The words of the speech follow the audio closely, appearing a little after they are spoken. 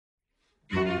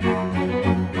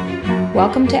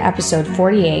Welcome to episode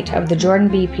 48 of the Jordan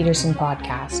B. Peterson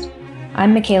podcast.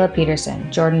 I'm Michaela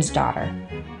Peterson, Jordan's daughter.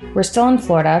 We're still in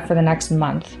Florida for the next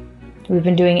month. We've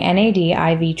been doing NAD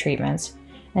IV treatments,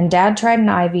 and Dad tried an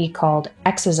IV called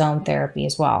exosome therapy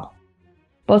as well.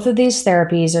 Both of these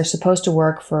therapies are supposed to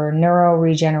work for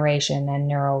neuroregeneration and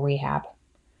neuro rehab.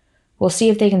 We'll see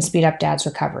if they can speed up Dad's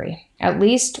recovery. At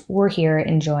least we're here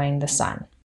enjoying the sun.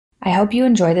 I hope you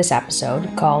enjoy this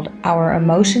episode called Our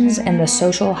Emotions and the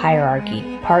Social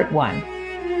Hierarchy, Part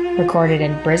 1, recorded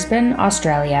in Brisbane,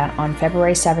 Australia on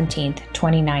February 17th,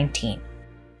 2019.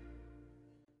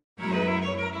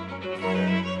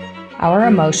 Our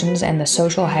Emotions and the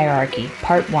Social Hierarchy,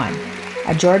 Part 1,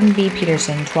 a Jordan B.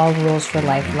 Peterson 12 Rules for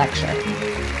Life lecture.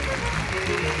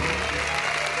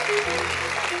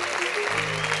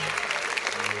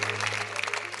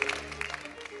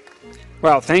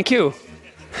 Well, thank you.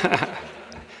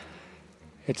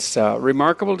 It's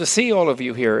remarkable to see all of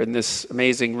you here in this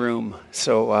amazing room.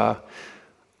 So,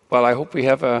 well, I hope we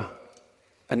have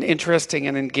an interesting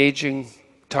and engaging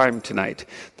time tonight.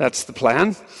 That's the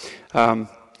plan. I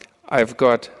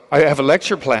have a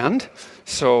lecture planned,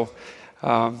 so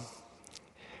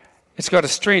it's got a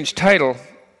strange title.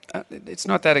 It's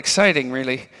not that exciting,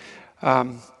 really.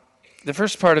 The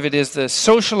first part of it is the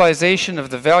socialization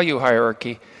of the value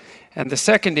hierarchy, and the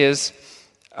second is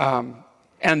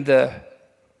and the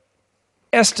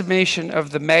estimation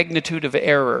of the magnitude of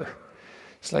error.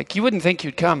 It's like you wouldn't think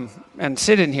you'd come and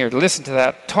sit in here to listen to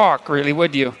that talk, really,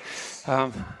 would you?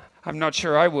 I'm not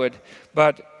sure I would,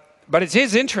 but it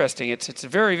is interesting. It's a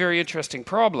very, very interesting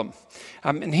problem.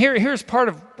 And here's part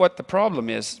of what the problem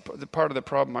is. The part of the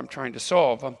problem I'm trying to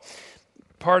solve.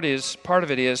 Part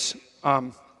of it is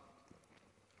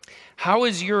how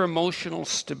is your emotional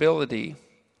stability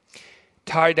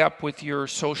tied up with your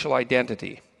social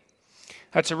identity?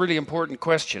 That's a really important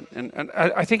question. And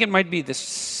I think it might be the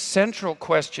central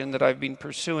question that I've been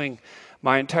pursuing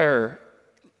as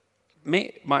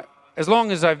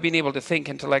long as I've been able to think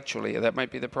intellectually. That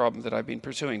might be the problem that I've been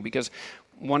pursuing, because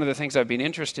one of the things I've been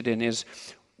interested in is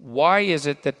why is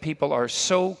it that people are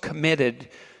so committed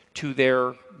to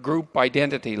their group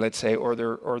identity, let's say, or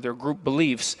their group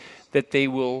beliefs, that they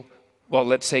will, well,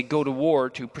 let's say, go to war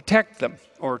to protect them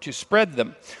or to spread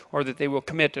them, or that they will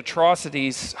commit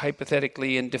atrocities,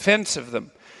 hypothetically, in defense of them.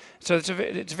 So it's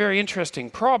a very interesting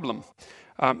problem,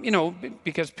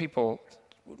 because people,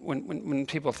 when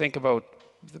people think about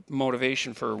the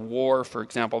motivation for war, for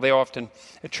example, they often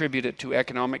attribute it to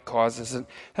economic causes, and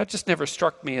that just never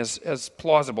struck me as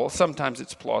plausible. Sometimes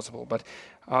it's plausible, but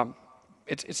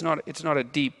it's not a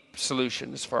deep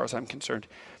solution as far as I'm concerned.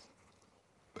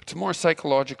 It's more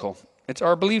psychological. It's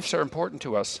our beliefs are important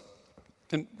to us.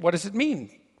 And what does it mean?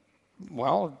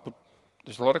 Well,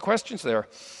 there's a lot of questions there.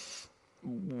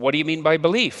 What do you mean by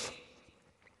belief?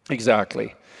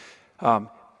 Exactly.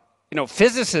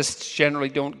 Physicists generally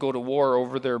don't go to war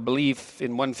over their belief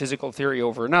in one physical theory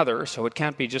over another, so it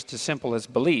can't be just as simple as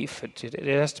belief. It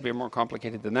has to be more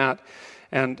complicated than that.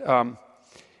 And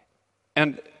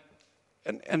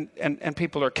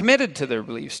people are committed to their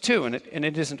beliefs too, and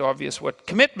it isn't obvious what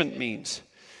commitment means.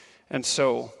 And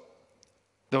so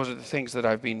those are the things that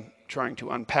I've been trying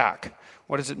to unpack.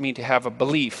 What does it mean to have a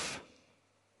belief?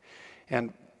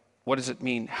 And what does it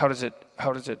mean? How does it,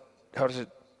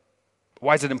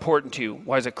 why is it important to you?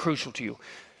 Why is it crucial to you?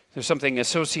 There's something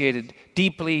associated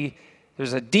deeply,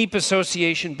 there's a deep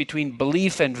association between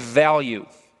belief and value.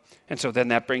 And so then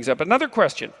that brings up another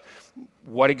question.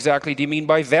 What exactly do you mean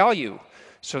by value?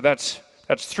 So that's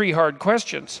three hard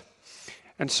questions.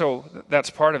 And so that's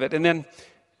part of it. And then,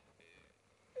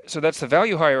 so that's the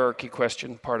value hierarchy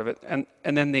question, part of it. And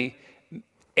then the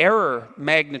error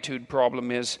magnitude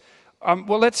problem is,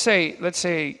 well, let's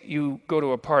say you go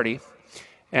to a party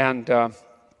and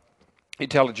you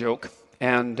tell a joke,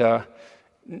 and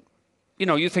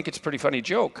you think it's a pretty funny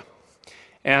joke.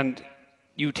 And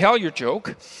you tell your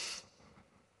joke,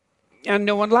 and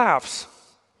no one laughs.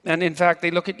 And in fact,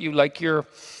 they look at you like you're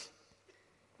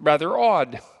rather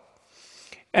odd.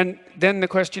 And then the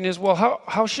question is, well,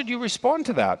 how should you respond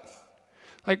to that?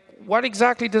 Like, what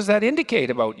exactly does that indicate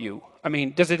about you? I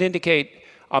mean, does it indicate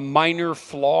a minor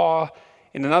flaw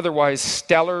in an otherwise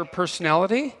stellar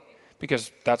personality?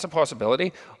 Because that's a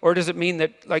possibility. Or does it mean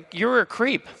that, like, you're a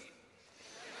creep?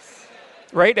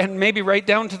 Right? And maybe right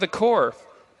down to the core.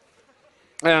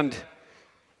 And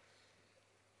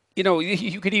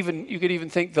you could even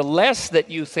think the less that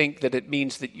you think that it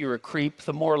means that you're a creep,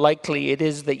 the more likely it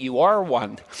is that you are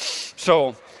one.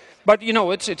 So, but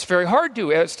it's very hard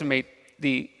to estimate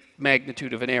the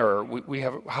magnitude of an error. We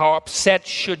have, how upset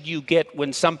should you get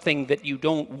when something that you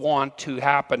don't want to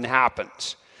happen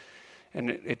happens? And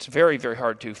it's very, very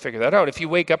hard to figure that out. If you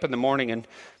wake up in the morning and,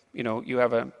 you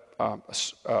have a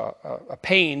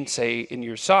pain, say, in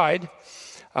your side,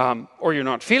 or you're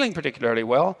not feeling particularly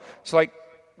well, it's like,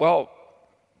 well,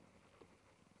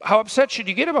 how upset should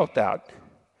you get about that?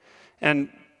 And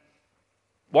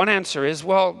one answer is,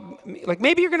 well, like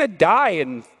maybe you're going to die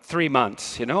in 3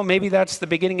 months, maybe that's the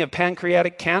beginning of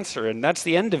pancreatic cancer and that's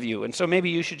the end of you. And so maybe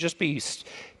you should just be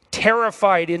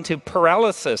terrified into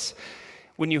paralysis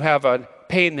when you have a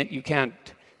pain that you can't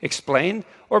explain.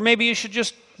 Or maybe you should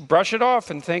just brush it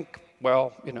off and think,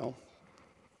 well,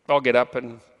 I'll get up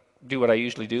and do what I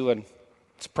usually do and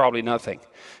it's probably nothing.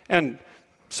 And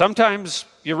sometimes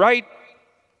you're right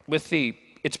with the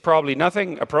it's probably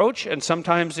nothing approach, and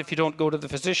sometimes if you don't go to the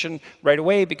physician right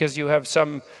away because you have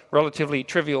some relatively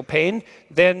trivial pain,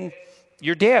 then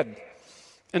you're dead.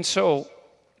 And so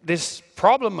this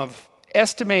problem of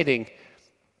estimating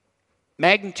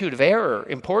magnitude of error,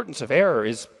 importance of error,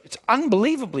 it's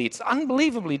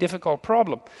unbelievably difficult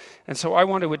problem. And so I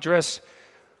want to address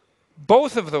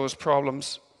both of those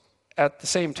problems at the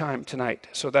same time tonight.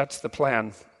 So that's the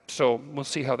plan. So we'll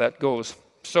see how that goes.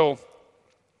 So,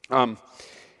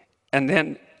 and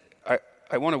then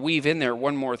I want to weave in there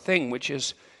one more thing, which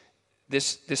is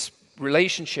this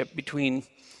relationship between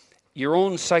your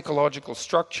own psychological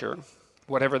structure,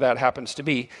 whatever that happens to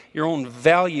be, your own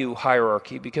value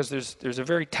hierarchy, because there's a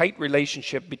very tight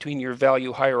relationship between your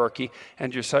value hierarchy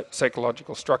and your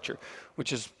psychological structure,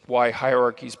 which is why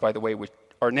hierarchies, by the way,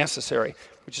 are necessary,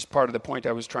 which is part of the point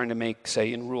I was trying to make,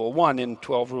 say, in Rule 1 in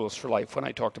 12 Rules for Life when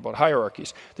I talked about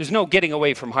hierarchies. There's no getting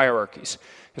away from hierarchies,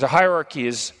 because a hierarchy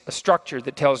is a structure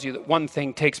that tells you that one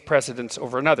thing takes precedence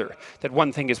over another, that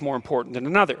one thing is more important than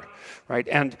another, right?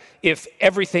 And if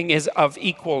everything is of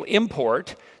equal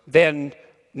import, then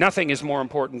nothing is more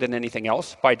important than anything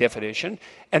else, by definition.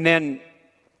 And then,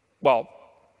 well,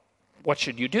 what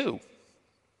should you do?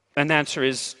 And the answer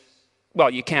is,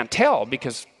 well, you can't tell,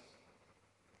 because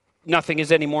nothing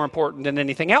is any more important than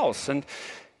anything else. And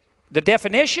the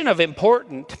definition of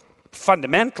important,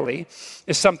 fundamentally,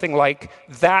 is something like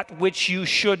that which you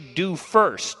should do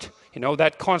first.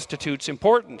 That constitutes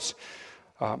importance.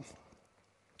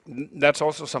 That's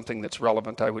also something that's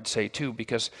relevant, I would say, too,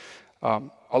 because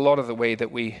a lot of the way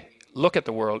that we look at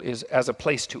the world is as a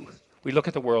place to. We look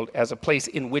at the world as a place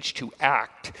in which to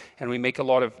act, and we make a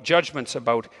lot of judgments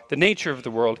about the nature of the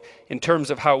world in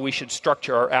terms of how we should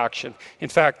structure our action. In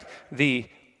fact, the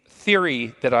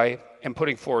theory that I am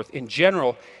putting forth in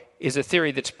general is a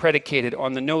theory that's predicated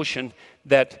on the notion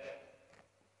that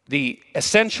the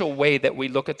essential way that we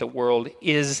look at the world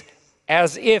is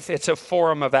as if it's a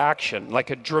forum of action,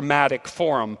 like a dramatic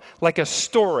forum, like a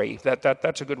story.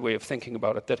 That's a good way of thinking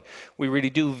about it, that we really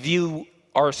do view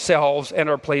ourselves and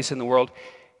our place in the world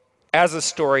as a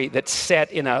story that's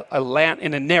set in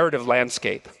a narrative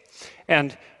landscape.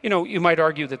 And you might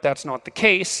argue that that's not the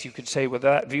case. You could say, well,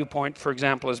 that viewpoint, for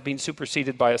example, has been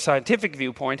superseded by a scientific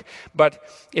viewpoint, but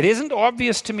it isn't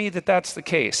obvious to me that that's the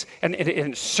case. And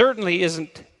it certainly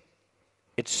isn't.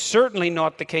 It's certainly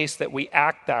not the case that we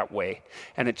act that way,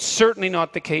 and it's certainly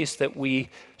not the case that we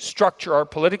structure our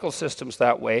political systems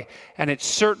that way, and it's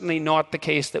certainly not the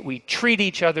case that we treat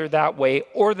each other that way,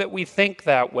 or that we think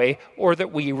that way, or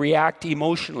that we react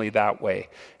emotionally that way.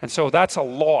 And so that's a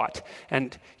lot.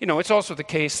 And it's also the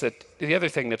case that the other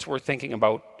thing that's worth thinking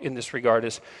about in this regard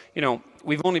is,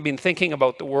 we've only been thinking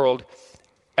about the world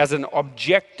as an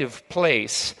objective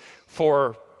place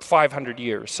for 500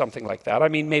 years, something like that. I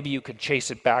mean, maybe you could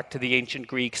chase it back to the ancient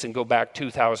Greeks and go back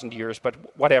 2,000 years, but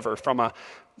whatever. From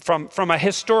a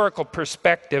historical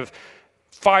perspective,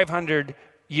 500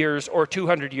 years or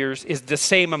 200 years is the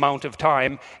same amount of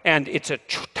time, and it's a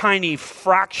tiny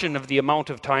fraction of the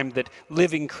amount of time that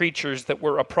living creatures that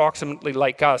were approximately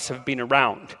like us have been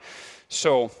around.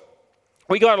 So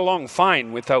we got along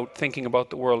fine without thinking about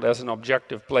the world as an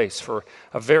objective place for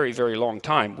a very, very long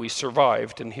time. We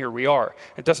survived, and here we are.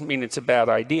 It doesn't mean it's a bad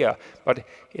idea, but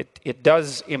it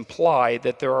does imply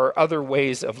that there are other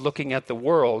ways of looking at the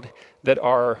world that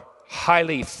are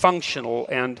highly functional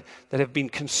and that have been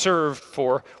conserved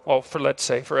for let's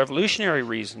say, for evolutionary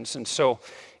reasons. And so,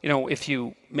 if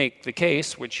you make the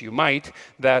case, which you might,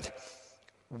 that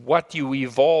what you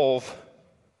evolve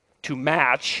to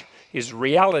match is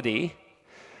reality,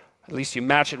 at least you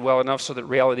match it well enough so that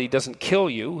reality doesn't kill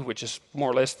you, which is more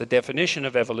or less the definition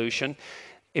of evolution.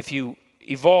 If you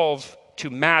evolve to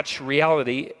match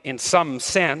reality in some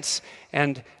sense,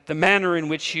 and the manner in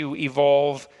which you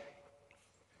evolve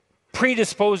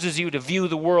predisposes you to view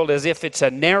the world as if it's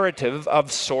a narrative of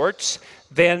sorts,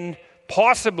 then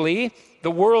possibly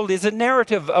the world is a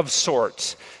narrative of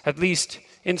sorts. At least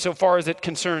insofar as it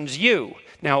concerns you.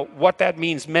 Now, what that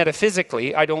means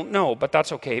metaphysically, I don't know, but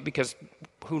that's okay, because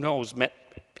who knows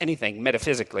anything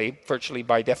metaphysically, virtually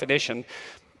by definition.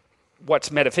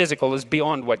 What's metaphysical is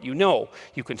beyond what you know.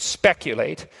 You can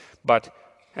speculate, but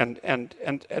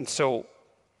so,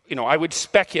 I would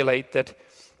speculate that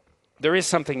there is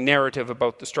something narrative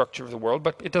about the structure of the world,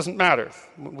 but it doesn't matter.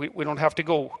 We don't have to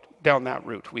go down that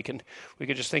route. We can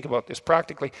just think about this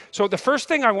practically. So the first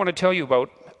thing I want to tell you about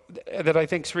that I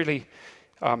think is really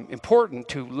important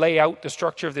to lay out the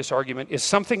structure of this argument is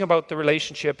something about the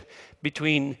relationship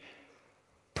between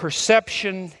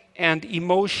perception and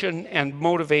emotion and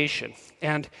motivation.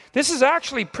 And this is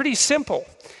actually pretty simple,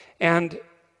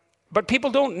 but people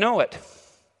don't know it.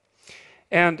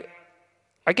 And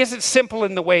I guess it's simple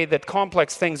in the way that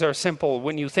complex things are simple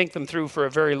when you think them through for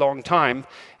a very long time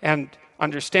and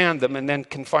understand them, and then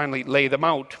can finally lay them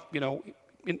out,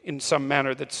 in some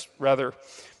manner that's rather,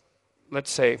 let's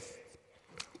say,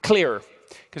 clear,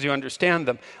 because you understand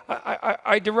them.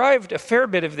 I derived a fair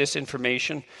bit of this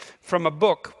information from a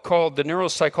book called The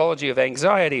Neuropsychology of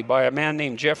Anxiety by a man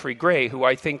named Jeffrey Gray, who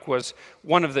I think was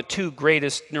one of the two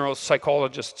greatest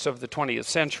neuropsychologists of the 20th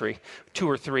century, two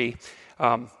or three.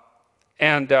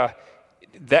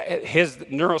 His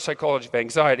Neuropsychology of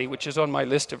Anxiety, which is on my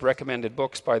list of recommended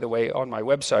books, by the way, on my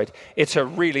website, it's a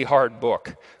really hard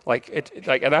book.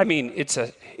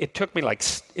 It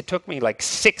took me like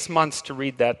 6 months to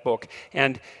read that book,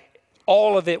 and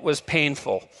all of it was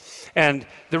painful. And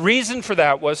the reason for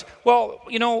that was,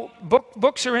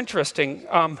 books are interesting.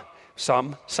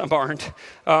 Some aren't.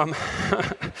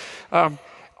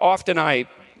 Often I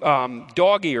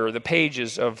dog-ear the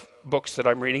pages of books that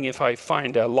I'm reading if I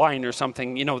find a line or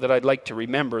something, that I'd like to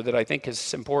remember that I think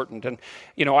is important. And,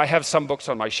 I have some books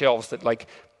on my shelves that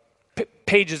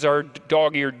pages are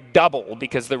dog-eared double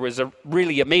because there was a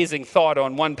really amazing thought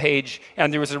on one page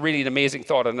and there was a really amazing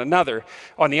thought on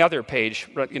the other page,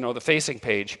 the facing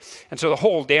page. And so the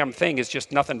whole damn thing is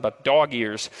just nothing but dog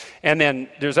ears. And then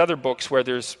there's other books where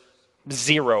there's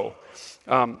zero.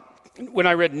 When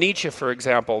I read Nietzsche, for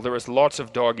example, there was lots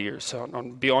of dog ears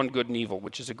on Beyond Good and Evil,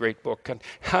 which is a great book. And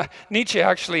Nietzsche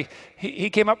actually, he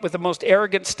came up with the most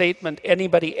arrogant statement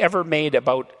anybody ever made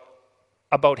about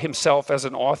himself as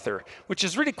an author, which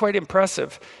is really quite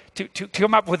impressive to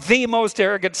come up with the most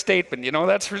arrogant statement.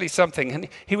 That's really something. And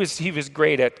he was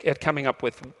great at coming up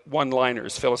with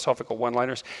one-liners, philosophical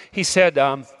one-liners. He said,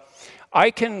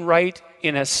 I can write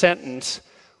in a sentence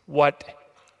what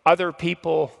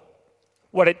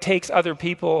it takes other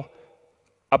people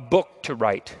a book to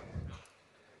write.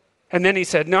 And then he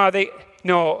said,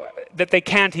 that they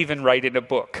can't even write in a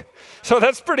book. So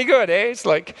that's pretty good, eh? It's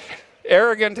like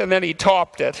arrogant, and then he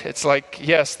topped it. It's like,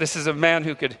 yes, this is a man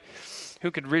who could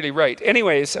really write.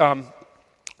 Anyways,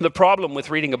 the problem with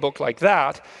reading a book like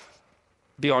that,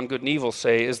 Beyond Good and Evil,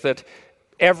 say, is that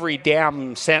every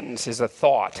damn sentence is a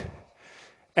thought.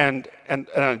 And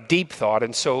a deep thought.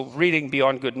 And so reading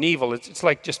Beyond Good and Evil, it's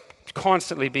like just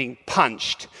constantly being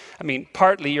punched. I mean,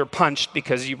 partly you're punched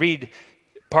because you read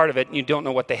part of it and you don't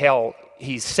know what the hell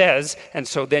he says, and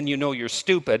so then you're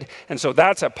stupid, and so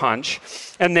that's a punch.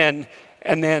 And then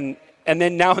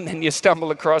now and then you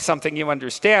stumble across something you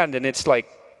understand, and it's like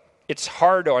it's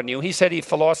hard on you. He said he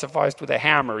philosophized with a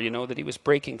hammer, that he was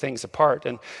breaking things apart,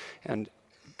 and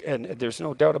there's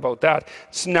no doubt about that.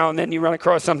 So now and then you run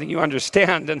across something you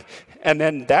understand, and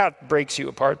then that breaks you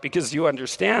apart because you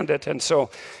understand it, and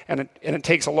it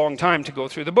takes a long time to go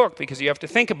through the book because you have to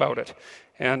think about it,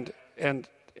 and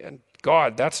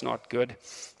God, that's not good.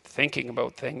 Thinking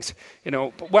about things,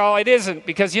 well, it isn't,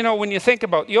 because when you think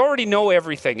about, you already know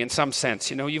everything in some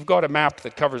sense. You've got a map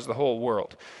that covers the whole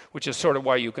world, which is sort of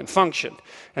why you can function.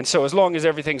 And so as long as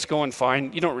everything's going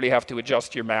fine, you don't really have to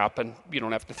adjust your map, and you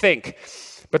don't have to think.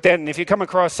 But then if you come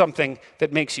across something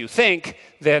that makes you think,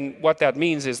 then what that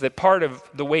means is that part of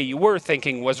the way you were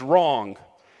thinking was wrong.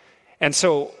 And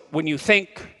so when you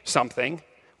think something,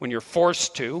 when you're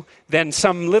forced to, then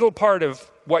some little part of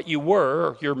what you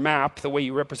were, your map, the way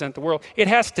you represent the world, it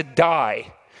has to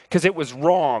die because it was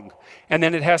wrong. And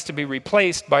then it has to be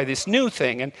replaced by this new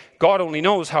thing. And God only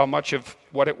knows how much of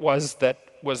what it was that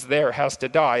was there has to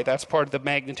die. That's part of the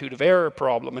magnitude of error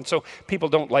problem. And so people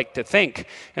don't like to think.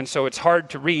 And so it's hard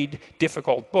to read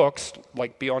difficult books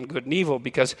like Beyond Good and Evil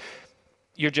because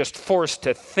you're just forced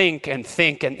to think, and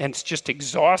it's just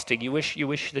exhausting. You wish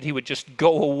that he would just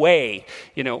go away,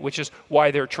 which is why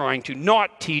they're trying to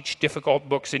not teach difficult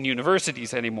books in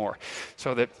universities anymore,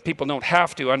 so that people don't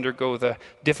have to undergo the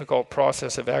difficult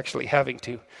process of actually having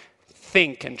to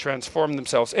think and transform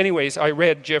themselves. Anyways, I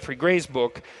read Jeffrey Gray's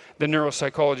book, The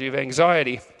Neuropsychology of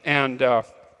Anxiety, and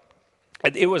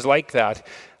It was like that.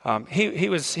 He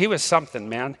was something,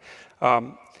 man.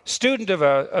 Student of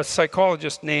a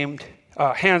psychologist named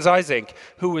Hans Eysenck,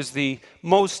 who was the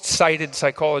most cited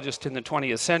psychologist in the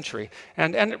 20th century,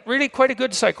 and really quite a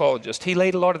good psychologist. He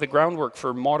laid a lot of the groundwork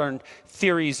for modern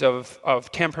theories of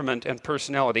temperament and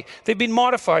personality. They've been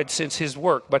modified since his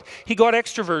work, but he got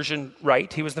extroversion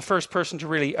right. He was the first person to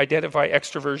really identify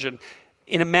extroversion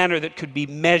in a manner that could be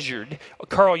measured.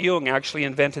 Carl Jung actually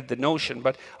invented the notion,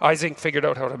 but Eysenck figured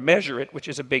out how to measure it, which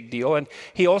is a big deal. And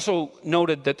he also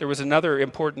noted that there was another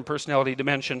important personality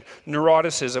dimension,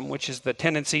 neuroticism, which is the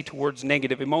tendency towards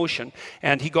negative emotion.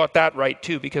 And he got that right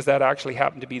too, because that actually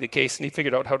happened to be the case, and he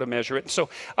figured out how to measure it. And so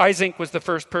Eysenck was the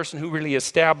first person who really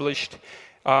established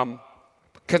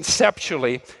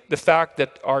conceptually the fact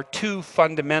that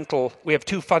we have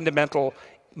two fundamental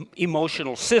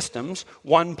emotional systems,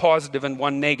 one positive and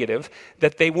one negative,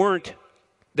 that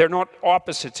they're not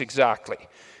opposites exactly.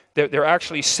 They're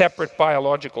actually separate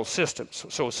biological systems.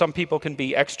 So some people can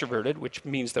be extroverted, which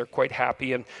means they're quite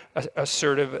happy and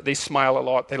assertive. They smile a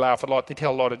lot, they laugh a lot, they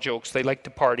tell a lot of jokes, they like to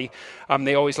party,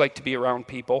 they always like to be around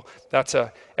people. That's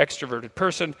an extroverted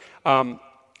person.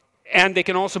 And they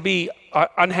can also be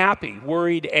unhappy,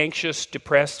 worried, anxious,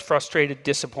 depressed, frustrated,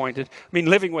 disappointed. I mean,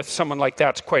 living with someone like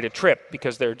that's quite a trip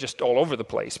because they're just all over the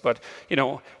place. But,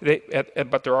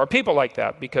 but there are people like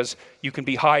that, because you can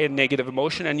be high in negative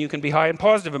emotion and you can be high in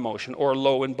positive emotion, or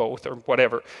low in both, or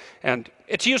whatever. And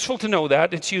it's useful to know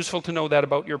that. It's useful to know that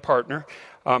about your partner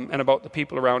and about the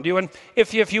people around you. And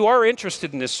if you are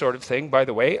interested in this sort of thing, by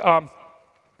the way, I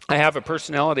have a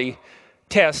personality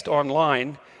test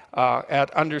online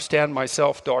at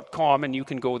understandmyself.com, and you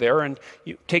can go there, and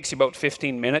it takes you about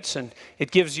 15 minutes, and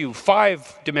it gives you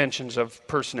 5 dimensions of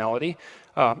personality: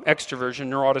 extroversion,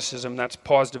 neuroticism, that's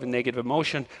positive and negative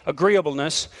emotion;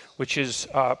 agreeableness, which is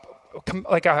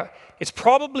it's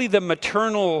probably the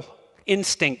maternal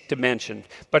instinct dimension,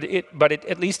 but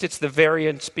at least it's the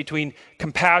variance between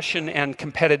compassion and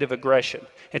competitive aggression.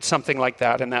 It's something like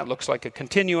that, and that looks like a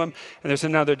continuum. And there's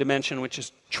another dimension, which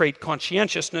is trait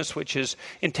conscientiousness, which is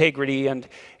integrity and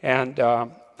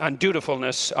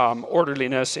dutifulness,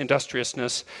 orderliness,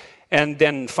 industriousness. And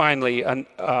then finally, the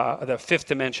 5th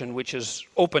dimension, which is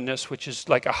openness, which is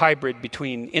like a hybrid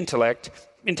between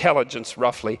intelligence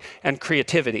roughly, and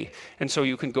creativity. And so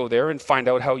you can go there and find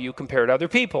out how you compare to other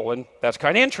people, and that's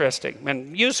kind of interesting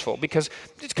and useful, because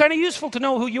it's kind of useful to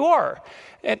know who you are,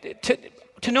 and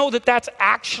to know that that's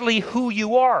actually who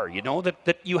you are,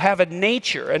 that you have a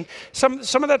nature. And some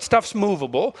of that stuff's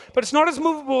movable, but it's not as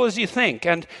movable as you think.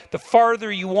 And the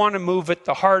farther you want to move it,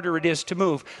 the harder it is to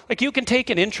move. Like, you can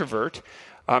take an introvert.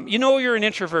 You're an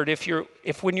introvert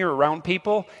if when you're around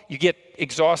people, you get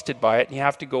exhausted by it and you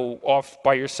have to go off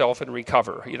by yourself and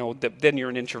recover. Then you're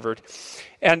an introvert.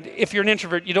 And if you're an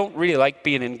introvert, you don't really like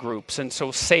being in groups. And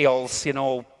so sales,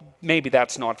 maybe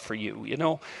that's not for you,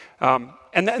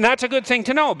 And that's a good thing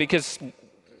to know, because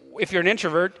if you're an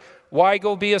introvert, why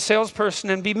go be a salesperson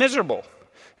and be miserable?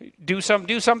 Do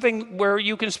something where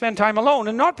you can spend time alone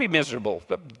and not be miserable.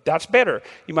 That's better.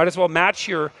 You might as well match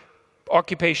your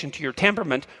occupation to your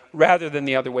temperament rather than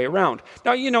the other way around.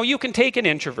 Now, you can take an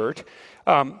introvert.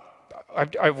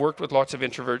 I've worked with lots of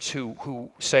introverts who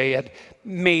say had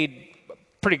made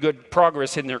pretty good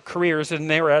progress in their careers, and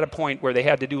they were at a point where they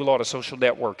had to do a lot of social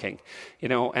networking,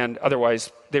 and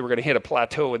otherwise they were going to hit a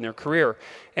plateau in their career.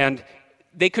 And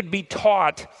they could be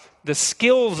taught the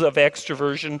skills of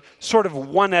extroversion sort of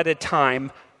one at a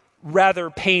time, rather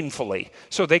painfully.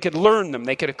 So they could learn them,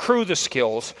 they could accrue the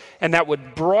skills, and that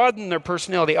would broaden their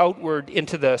personality outward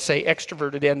into the, say,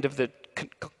 extroverted end of the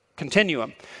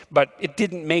continuum. But it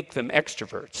didn't make them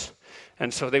extroverts.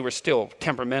 And so they were still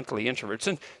temperamentally introverts.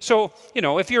 And so,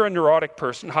 if you're a neurotic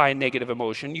person, high in negative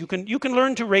emotion, you can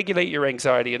learn to regulate your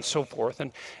anxiety and so forth.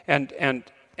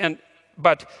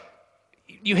 But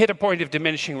you hit a point of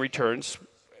diminishing returns,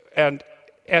 and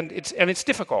it's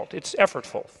difficult. It's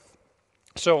effortful.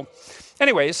 So,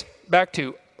 anyways, back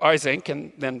to Eysenck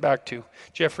and then back to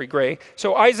Jeffrey Gray.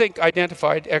 So Eysenck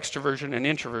identified extroversion and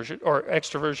introversion, or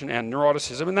extroversion and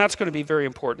neuroticism, and that's going to be very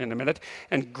important in a minute.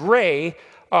 And Gray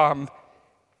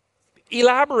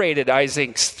elaborated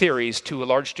Eysenck's theories to a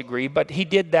large degree, but he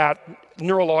did that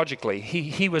neurologically.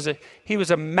 He was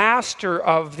a master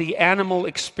of the animal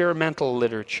experimental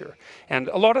literature, and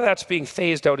a lot of that's being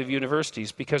phased out of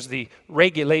universities because the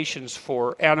regulations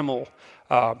for animal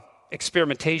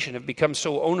experimentation have become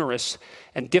so onerous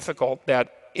and difficult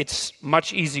that it's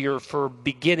much easier for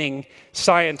beginning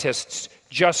scientists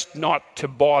just not to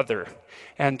bother.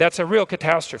 And that's a real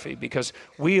catastrophe, because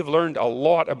we have learned a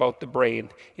lot about the brain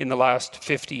in the last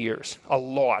 50 years, a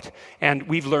lot. And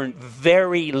we've learned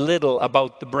very little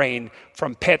about the brain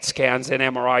from PET scans and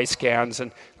MRI scans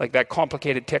and like that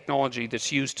complicated technology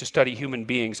that's used to study human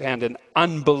beings, and an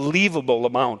unbelievable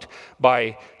amount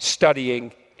by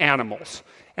studying animals.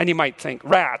 And you might think,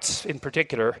 rats in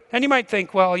particular, and you might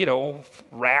think, well, you know,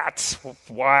 rats,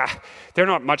 why? They're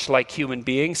not much like human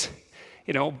beings,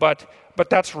 you know, but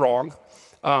that's wrong.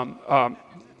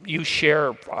 You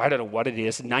share, I don't know what it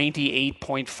is,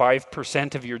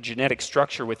 98.5% of your genetic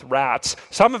structure with rats.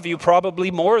 Some of you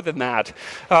probably more than that.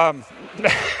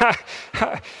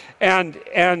 And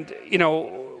you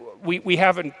know, we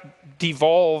haven't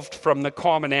devolved from the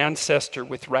common ancestor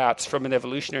with rats from an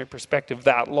evolutionary perspective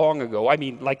that long ago. I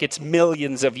mean, like, it's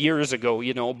millions of years ago,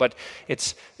 you know, but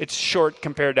it's short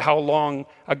compared to how long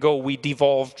ago we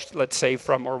devolved, let's say,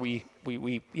 from, or we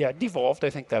devolved, I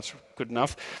think that's good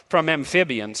enough, from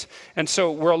amphibians. And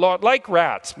so we're a lot like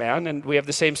rats, man, and we have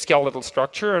the same skeletal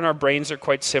structure, and our brains are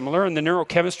quite similar, and the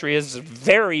neurochemistry is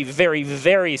very, very,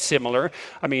 very similar.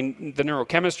 I mean, the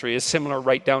neurochemistry is similar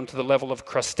right down to the level of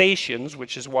crustaceans,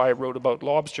 which is why I wrote about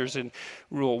lobsters in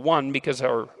Rule 1, because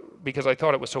I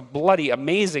thought it was so bloody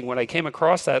amazing when I came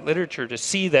across that literature to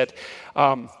see that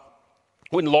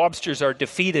when lobsters are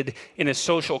defeated in a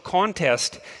social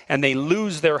contest and they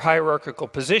lose their hierarchical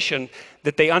position,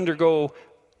 that they undergo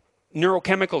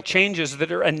neurochemical changes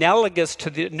that are analogous to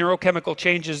the neurochemical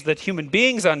changes that human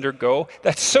beings undergo.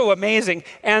 That's so amazing.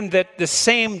 And that the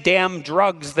same damn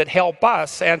drugs that help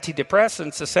us,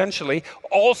 antidepressants essentially,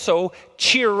 also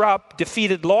cheer up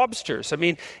defeated lobsters. I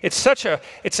mean, it's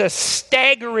a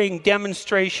staggering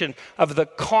demonstration of the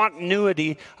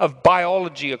continuity of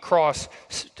biology across,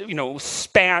 you know,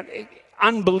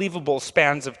 unbelievable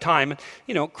spans of time.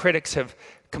 You know, critics have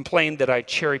complained that I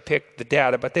cherry-picked the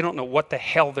data, but they don't know what the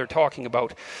hell they're talking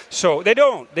about. So they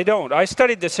don't. I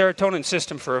studied the serotonin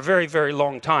system for a very, very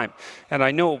long time, and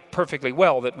I know perfectly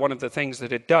well that one of the things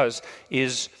that it does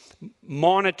is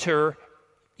monitor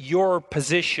your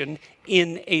position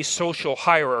in a social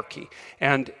hierarchy.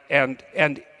 And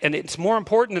it's more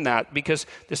important than that, because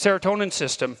the serotonin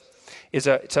system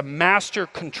it's a master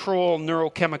control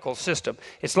neurochemical system.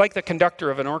 It's like the conductor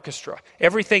of an orchestra.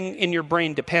 Everything in your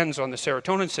brain depends on the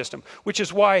serotonin system, which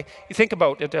is why you think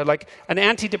about it like an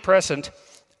antidepressant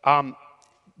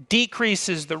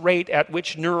decreases the rate at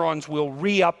which neurons will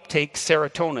reuptake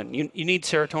serotonin. You need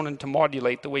serotonin to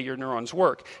modulate the way your neurons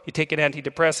work. You take an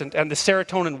antidepressant and the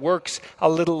serotonin works a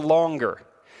little longer.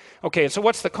 Okay, so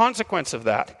what's the consequence of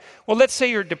that? Well, let's say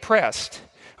you're depressed.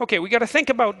 Okay, we got to think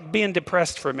about being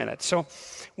depressed for a minute. So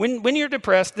when you're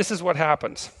depressed, this is what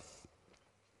happens.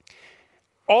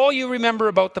 All you remember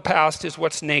about the past is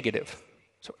what's negative.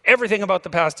 So everything about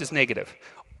the past is negative.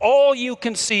 All you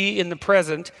can see in the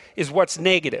present is what's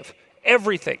negative.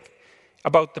 Everything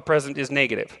about the present is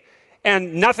negative.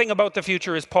 And nothing about the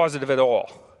future is positive at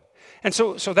all. And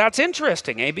so that's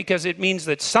interesting, because it means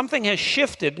that something has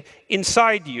shifted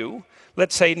inside you,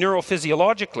 let's say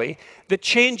neurophysiologically, that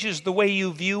changes the way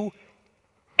you view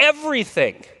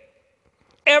everything.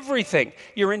 Everything.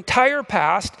 Your entire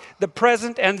past, the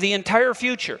present, and the entire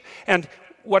future. And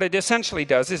what it essentially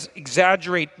does is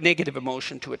exaggerate negative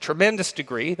emotion to a tremendous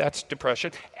degree, that's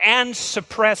depression, and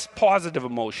suppress positive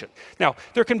emotion. Now,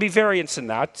 there can be variance in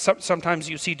that. Sometimes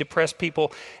you see depressed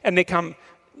people, and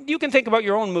you can think about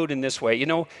your own mood in this way. You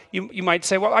know, you might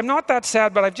say, well, I'm not that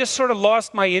sad, but I've just sort of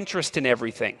lost my interest in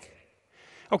everything.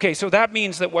 Okay, so that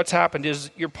means that what's happened is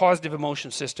your positive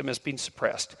emotion system has been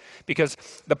suppressed, because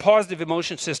the positive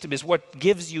emotion system is what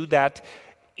gives you that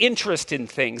interest in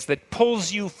things, that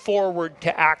pulls you forward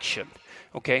to action,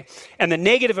 okay? And the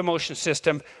negative emotion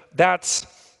system, that's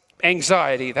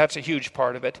anxiety, that's a huge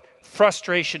part of it.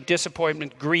 Frustration,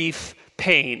 disappointment, grief,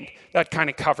 pain, that kind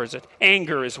of covers it.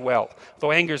 Anger as well,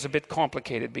 though anger is a bit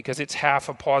complicated because it's half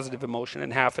a positive emotion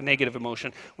and half a negative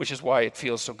emotion, which is why it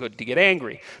feels so good to get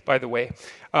angry, by the way,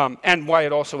 and why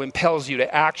it also impels you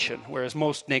to action, whereas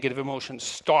most negative emotions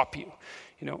stop you,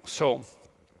 you know.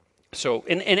 So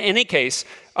in any case,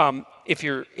 if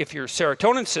your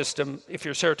serotonin system, if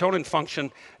your serotonin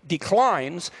function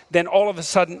declines, then all of a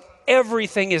sudden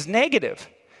everything is negative.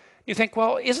 You think,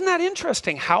 well, isn't that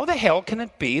interesting? How the hell can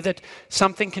it be that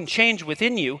something can change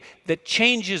within you that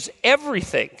changes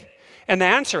everything? And the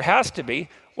answer has to be,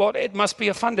 well, it must be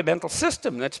a fundamental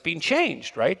system that's been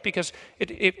changed, right? Because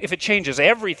if it changes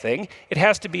everything, it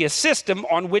has to be a system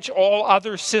on which all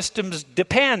other systems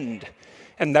depend.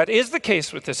 And that is the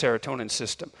case with the serotonin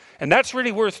system. And that's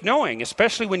really worth knowing,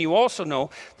 especially when you also know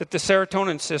that the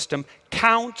serotonin system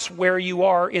counts where you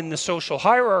are in the social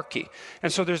hierarchy.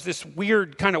 And so there's this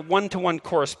weird kind of one-to-one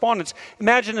correspondence.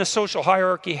 Imagine a social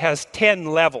hierarchy has 10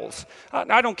 levels.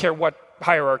 I don't care what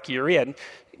hierarchy you're in.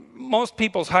 Most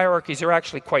people's hierarchies are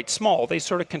actually quite small. They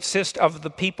sort of consist of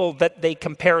the people that they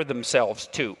compare themselves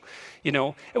to. You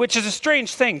know, which is a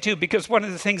strange thing too, because one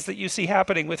of the things that you see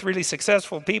happening with really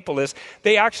successful people is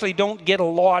they actually don't get a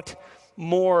lot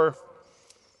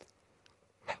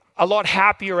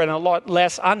happier and a lot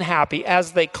less unhappy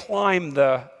as they climb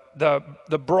the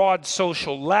broad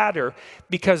social ladder,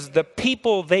 because the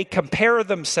people they compare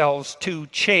themselves to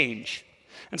change.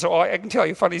 And so I can tell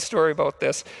you a funny story about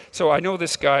this. So I know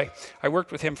this guy. I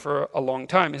worked with him for a long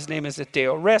time. His name is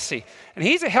Adeo Resi. And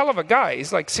he's a hell of a guy.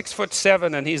 He's like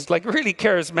 6'7", and he's like really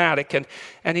charismatic.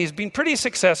 And he's been pretty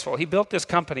successful. He built this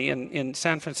company in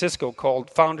San Francisco called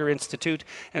Founder Institute.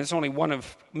 And it's only one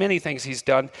of many things he's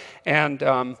done. And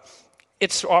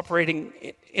it's operating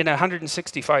in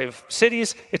 165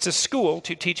 cities. It's a school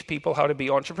to teach people how to be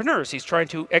entrepreneurs. He's trying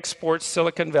to export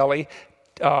Silicon Valley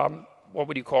what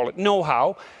would you call it,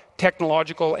 know-how,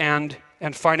 technological and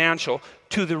financial,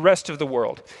 to the rest of the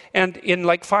world. And in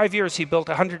like 5 years, he built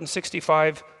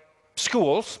 165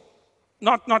 schools,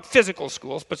 not physical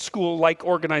schools, but school-like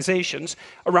organizations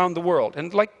around the world.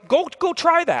 And like, go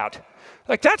try that.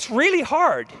 Like, that's really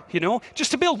hard, you know?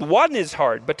 Just to build one is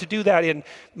hard, but to do that in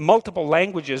multiple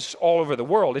languages all over the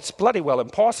world, it's bloody well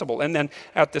impossible. And then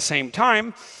at the same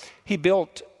time, he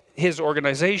built his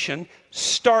organization,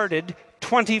 started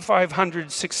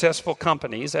 2,500 successful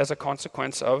companies as a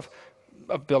consequence of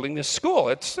building this school.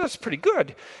 That's pretty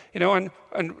good, you know.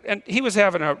 And he was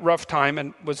having a rough time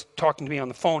and was talking to me on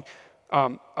the phone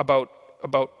about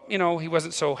you know, he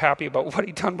wasn't so happy about what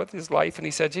he'd done with his life. And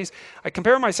he said, "Geez, I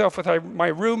compare myself with my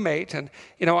roommate, and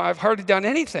you know, I've hardly done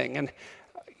anything." And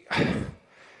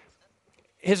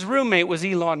his roommate was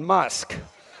Elon Musk.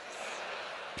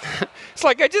 It's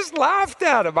like I just laughed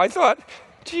at him. I thought,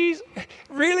 geez,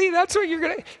 really? That's what you're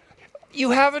going to... You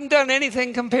haven't done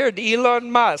anything compared to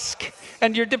Elon Musk,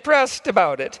 and you're depressed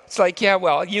about it. It's like, yeah,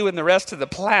 well, you and the rest of the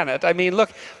planet. I mean,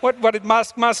 look, what did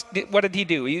Musk what did he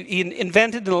do? He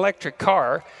invented an electric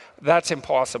car. That's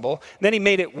impossible. Then he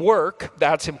made it work.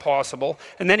 That's impossible.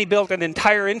 And then he built an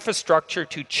entire infrastructure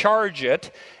to charge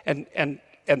it, and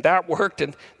that worked,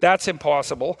 and that's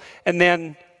impossible. And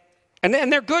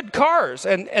they're good cars.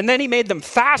 And then he made them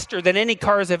faster than any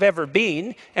cars have ever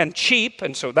been, and cheap,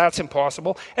 and so that's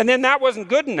impossible. And then that wasn't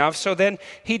good enough, so then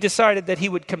he decided that he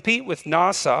would compete with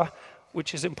NASA,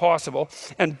 which is impossible,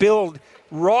 and build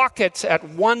rockets at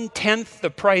 1/10 the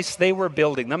price they were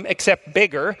building them, except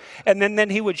bigger. And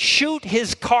then he would shoot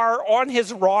his car on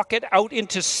his rocket out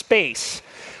into space.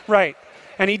 Right.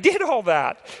 And he did all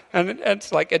that. And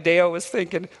it's like Adeo was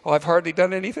thinking, oh, I've hardly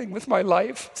done anything with my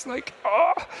life. It's like,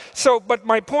 oh. So, but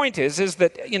my point is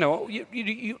that, you know,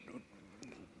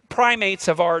 primates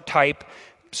of our type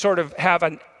sort of have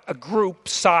a group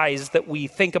size that we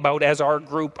think about as our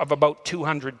group of about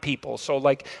 200 people. So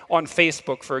like on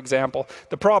Facebook, for example,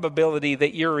 the probability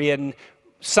that you're in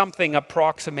something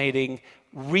approximating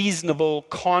reasonable,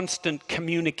 constant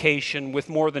communication with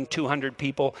more than 200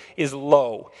 people is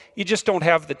low. You just don't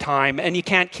have the time, and you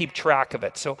can't keep track of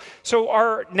it. So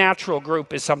our natural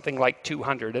group is something like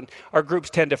 200, and our groups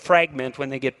tend to fragment when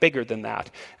they get bigger than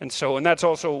that. And that's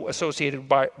also associated,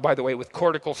 by the way, with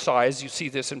cortical size. You see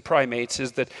this in primates,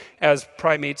 is that as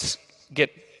primates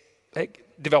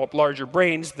develop larger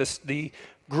brains, the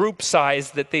group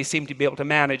size that they seem to be able to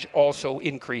manage also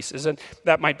increases, and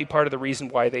that might be part of the reason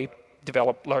why they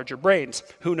develop larger brains.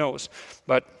 Who knows?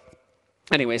 But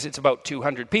anyways, it's about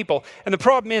 200 people. And the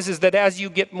problem is that as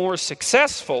you get more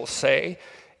successful, say,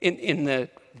 in the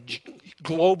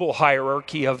global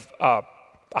hierarchy of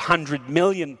 100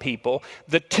 million people,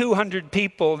 the 200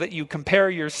 people that you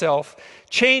compare yourself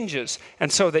changes.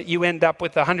 And so that you end up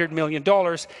with $100 million,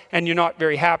 and you're not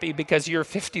very happy because your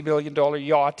 $50 million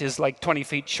yacht is like 20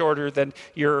 feet shorter than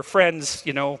your friend's,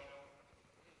 you know,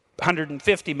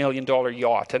 $150 million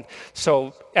yacht,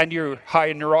 and you're high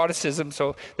in neuroticism,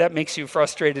 so that makes you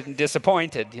frustrated and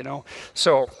disappointed, you know.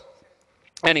 So,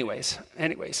 anyways,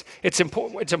 it's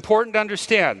important to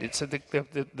understand. It's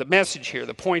the message here.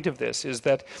 The point of this is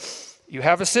that you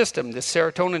have a system, this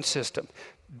serotonin system,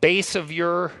 base of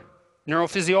your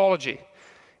neurophysiology.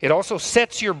 It also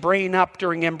sets your brain up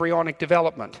during embryonic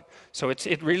development. So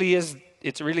it really is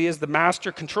the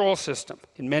master control system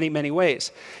in many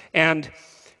ways, and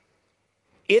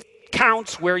it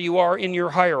counts where you are in your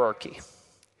hierarchy.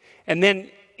 And then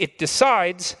it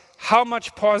decides how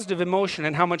much positive emotion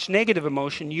and how much negative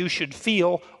emotion you should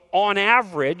feel on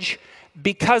average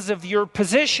because of your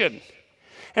position.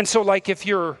 And so like if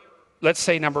you're, let's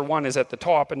say number 1 is at the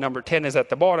top and number 10 is at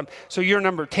the bottom. So you're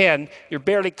number 10, you're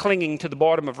barely clinging to the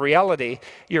bottom of reality.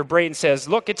 Your brain says,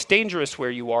 look, it's dangerous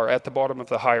where you are at the bottom of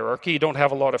the hierarchy. You don't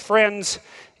have a lot of friends.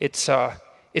 It's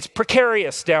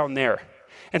precarious down there.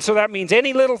 And so that means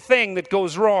any little thing that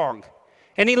goes wrong,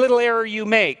 any little error you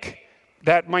make,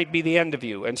 that might be the end of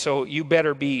you. And so you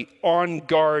better be on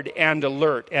guard and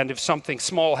alert. And if something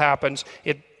small happens,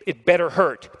 it better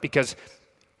hurt, because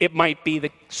it might be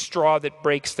the straw that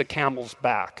breaks the camel's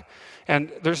back.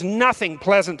 And there's nothing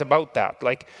pleasant about that.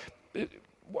 Like,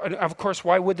 of course,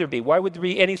 why would there be? Why would there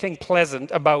be anything pleasant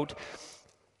about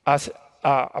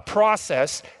a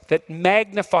process that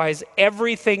magnifies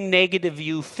everything negative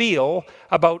you feel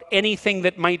about anything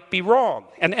that might be wrong?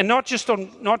 And not just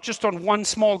on one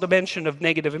small dimension of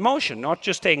negative emotion, not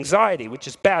just anxiety, which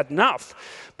is bad enough,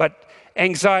 but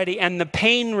anxiety and the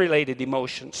pain-related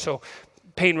emotions. So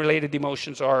pain-related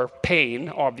emotions are pain,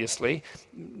 obviously.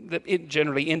 It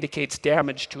generally indicates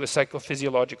damage to a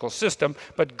psychophysiological system,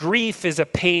 but grief is a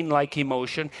pain-like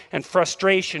emotion, and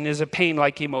frustration is a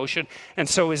pain-like emotion, and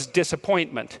so is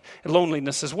disappointment, and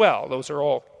loneliness as well. Those are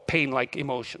all pain-like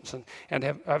emotions, and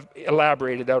have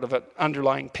elaborated out of an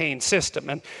underlying pain system.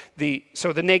 And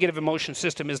so the negative emotion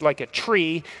system is like a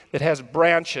tree that has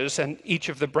branches, and each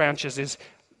of the branches is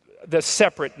the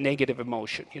separate negative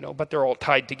emotion, but they're all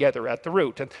tied together at the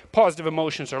root. And positive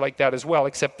emotions are like that as well,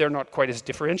 except they're not quite as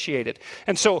differentiated.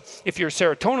 And so if your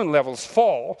serotonin levels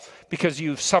fall because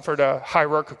you've suffered a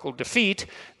hierarchical defeat,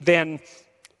 then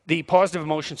the positive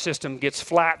emotion system gets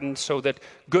flattened so that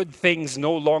good things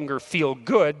no longer feel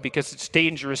good, because it's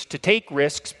dangerous to take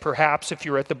risks, perhaps, if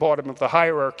you're at the bottom of the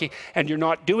hierarchy and you're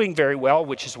not doing very well,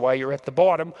 which is why you're at the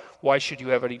bottom. Why should you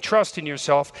have any trust in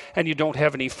yourself? And you don't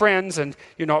have any friends, and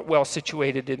you're not well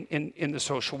situated in the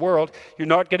social world. You're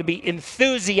not going to be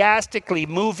enthusiastically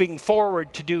moving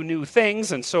forward to do new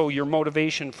things, and so your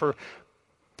motivation for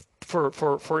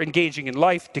engaging in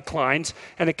life declines,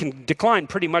 and it can decline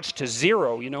pretty much to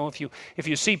zero. If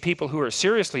you see people who are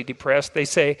seriously depressed, they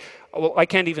say, well, I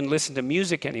can't even listen to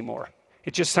music anymore.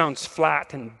 It just sounds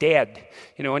flat and dead.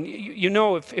 And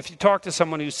if you talk to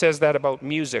someone who says that about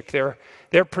music,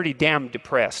 they're pretty damn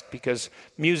depressed, because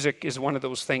music is one of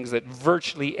those things that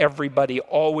virtually everybody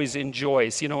always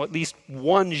enjoys, at least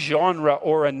one genre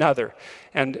or another.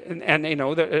 And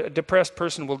a depressed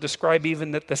person will describe even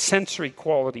that the sensory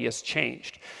quality has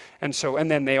changed. And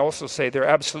then they also say they're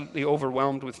absolutely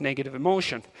overwhelmed with negative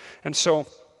emotion. And so,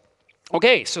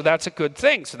 okay, so that's a good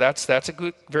thing. So that's a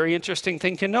good, very interesting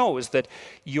thing to know, is that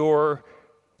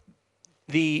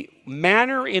the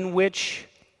manner in which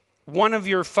one of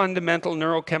your fundamental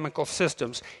neurochemical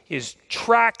systems is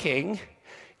tracking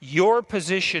your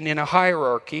position in a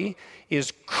hierarchy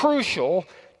is crucial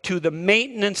to the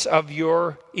maintenance of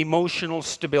your emotional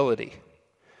stability.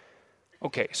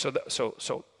 Okay, so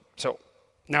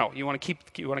now you want to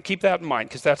keep that in mind,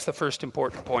 because that's the first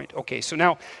important point. Okay, so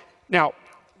now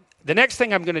the next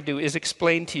thing I'm going to do is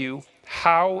explain to you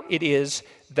how it is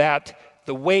that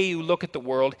the way you look at the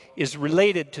world is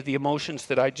related to the emotions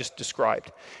that I just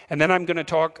described. And then I'm going to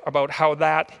talk about how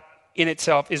that in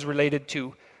itself is related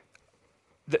to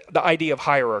the idea of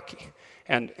hierarchy.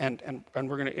 And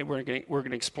we're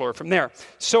going to explore from there.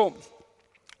 So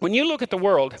when you look at the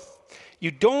world,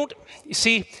 you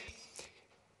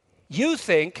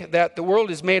think that the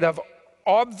world is made of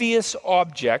obvious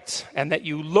objects, and that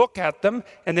you look at them,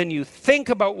 and then you think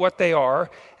about what they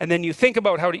are, and then you think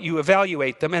about how you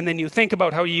evaluate them, and then you think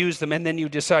about how you use them, and then you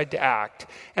decide to act.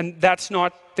 And that's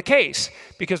not the case,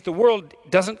 because the world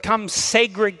doesn't come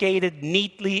segregated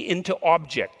neatly into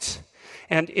objects.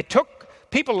 And it took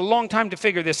people a long time to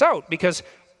figure this out, because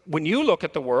when you look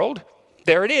at the world,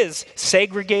 there it is,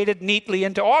 segregated neatly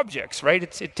into objects,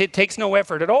 right? It takes no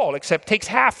effort at all, except it takes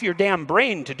half your damn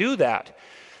brain to do that.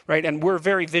 Right? And we're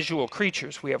very visual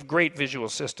creatures. We have great visual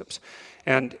systems.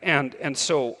 And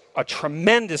so a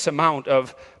tremendous amount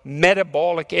of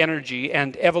metabolic energy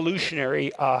and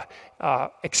evolutionary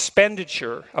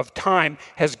expenditure of time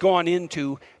has gone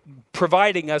into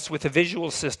providing us with a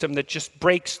visual system that just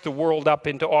breaks the world up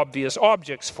into obvious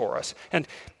objects for us. And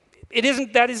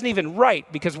that isn't even right,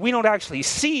 because we don't actually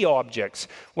see objects.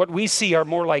 What we see are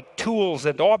more like tools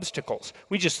and obstacles.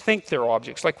 We just think they're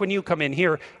objects. Like when you come in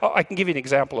here, I can give you an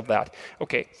example of that.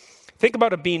 Okay, think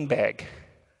about a beanbag.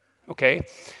 Okay,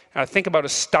 think about a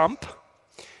stump,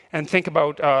 and think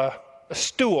about a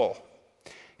stool.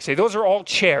 You say, those are all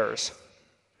chairs.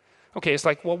 Okay, it's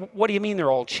like, well, what do you mean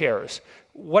they're all chairs?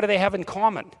 What do they have in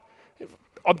common?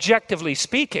 Objectively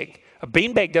speaking, A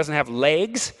beanbag doesn't have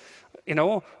legs. You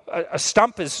know, a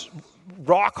stump is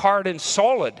rock hard and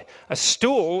solid. A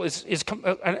stool is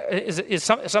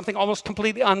something almost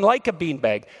completely unlike a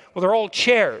beanbag. Well, they're all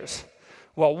chairs.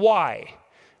 Well, why?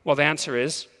 Well, the answer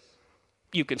is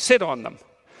you can sit on them.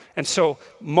 And so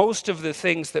most of the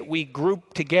things that we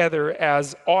group together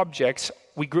as objects,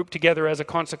 we group together as a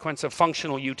consequence of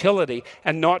functional utility,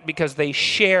 and not because they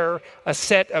share a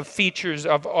set of features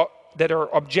that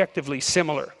are objectively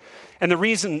similar. And the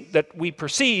reason that we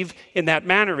perceive in that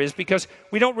manner is because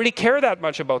we don't really care that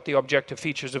much about the objective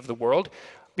features of the world,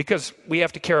 because we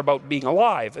have to care about being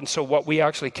alive. And so what we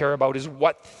actually care about is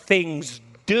what things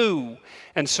do.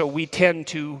 And so we tend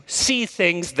to see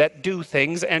things that do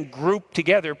things and group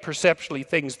together perceptually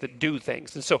things that do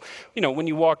things. And so, you know, when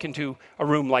you walk into a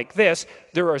room like this,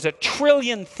 there is a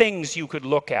trillion things you could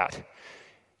look at.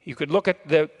 You could look at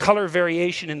the color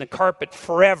variation in the carpet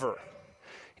forever.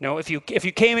 You know, if you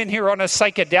came in here on a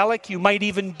psychedelic, you might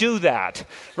even do that,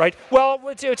 right? Well,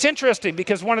 it's interesting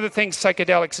because one of the things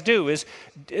psychedelics do is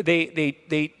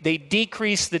they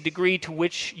decrease the degree to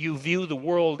which you view the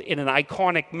world in an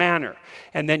iconic manner.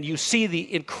 And then you see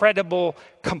the incredible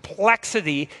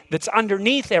complexity that's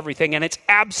underneath everything, and it's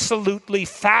absolutely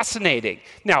fascinating.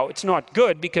 Now, it's not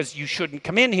good because you shouldn't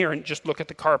come in here and just look at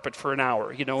the carpet for an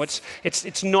hour. You know,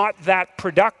 it's not that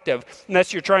productive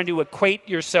unless you're trying to equate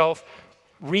yourself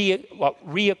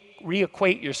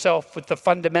reacquaint yourself with the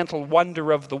fundamental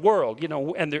wonder of the world, you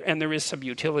know, and there is some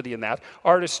utility in that.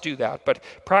 Artists do that, but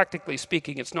practically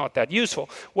speaking, it's not that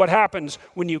useful. What happens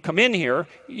when you come in here,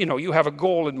 you know, you have a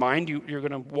goal in mind, you're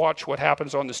going to watch what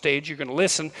happens on the stage, you're going to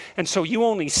listen, and so you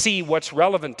only see what's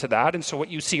relevant to that, and so what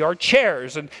you see are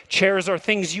chairs, and chairs are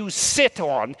things you sit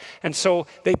on, and so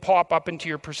they pop up into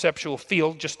your perceptual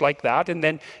field just like that, and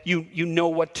then you know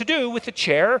what to do with the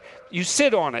chair, you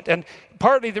sit on it, and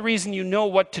partly the reason you know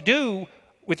what to do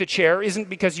with a chair isn't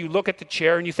because you look at the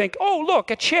chair and you think, oh,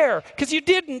 look, a chair, because you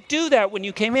didn't do that when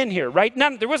you came in here, right?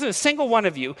 There wasn't a single one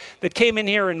of you that came in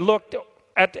here and looked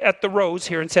at the rows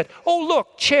here and said, oh,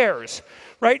 look, chairs,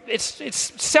 right?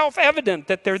 It's self-evident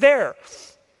that they're there.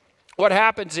 What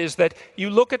happens is that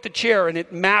you look at the chair and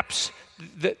it maps,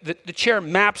 the chair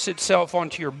maps itself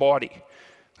onto your body.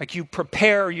 Like you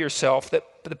prepare yourself, that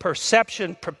the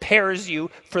perception prepares you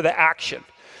for the action.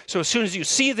 So as soon as you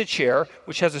see the chair,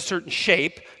 which has a certain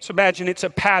shape, so imagine it's a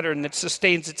pattern that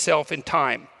sustains itself in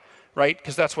time, right?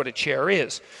 Because that's what a chair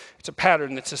is. It's a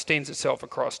pattern that sustains itself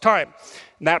across time.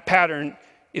 And that pattern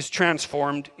is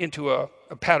transformed into a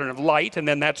pattern of light, and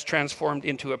then that's transformed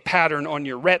into a pattern on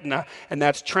your retina, and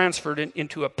that's transferred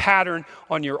into a pattern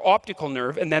on your optical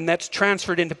nerve, and then that's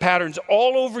transferred into patterns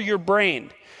all over your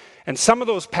brain. And some of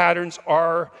those patterns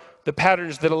are the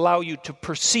patterns that allow you to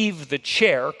perceive the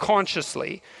chair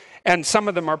consciously, and some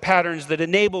of them are patterns that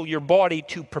enable your body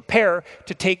to prepare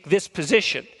to take this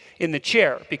position in the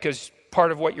chair, because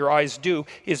part of what your eyes do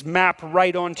is map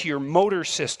right onto your motor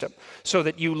system so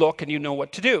that you look and you know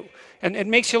what to do. And it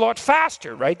makes you a lot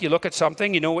faster, right? You look at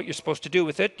something, you know what you're supposed to do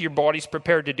with it, your body's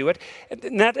prepared to do it.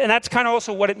 And that's kind of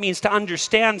also what it means to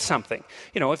understand something.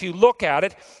 You know, if you look at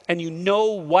it and you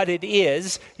know what it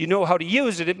is, you know how to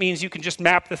use it, it means you can just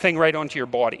map the thing right onto your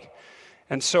body.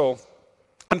 And so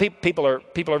people are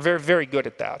very, very good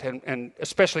at that. And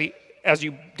especially as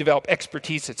you develop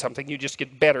expertise at something, you just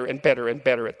get better and better and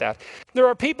better at that. There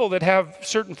are people that have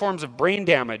certain forms of brain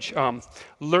damage.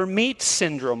 Lermite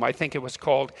syndrome, I think it was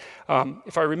called,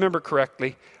 if I remember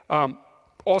correctly,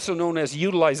 also known as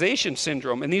utilization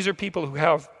syndrome. And these are people who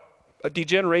have a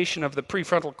degeneration of the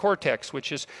prefrontal cortex,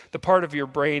 which is the part of your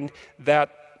brain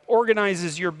that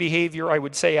organizes your behavior, I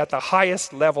would say, at the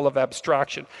highest level of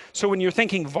abstraction. So when you're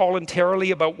thinking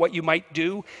voluntarily about what you might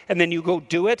do, and then you go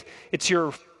do it, it's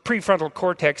your prefrontal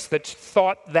cortex that's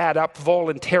thought that up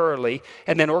voluntarily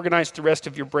and then organized the rest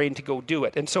of your brain to go do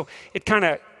it. And so it kind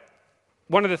of,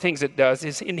 one of the things it does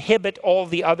is inhibit all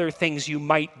the other things you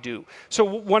might do. So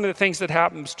one of the things that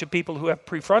happens to people who have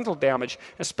prefrontal damage,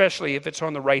 especially if it's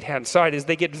on the right-hand side, is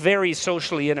they get very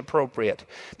socially inappropriate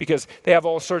because they have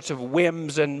all sorts of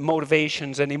whims and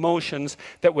motivations and emotions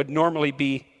that would normally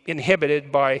be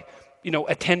inhibited by, you know,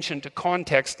 attention to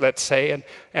context, let's say,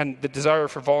 and the desire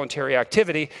for voluntary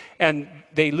activity, and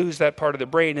they lose that part of the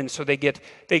brain, and so they get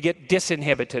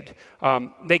disinhibited.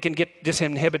 They can get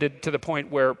disinhibited to the point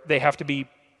where they have to be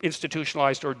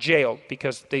institutionalized or jailed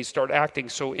because they start acting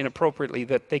so inappropriately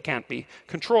that they can't be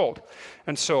controlled.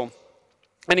 And so,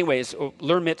 anyways,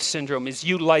 Lermite syndrome is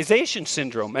utilization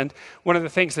syndrome, and one of the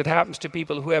things that happens to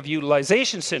people who have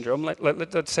utilization syndrome,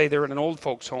 let's say they're in an old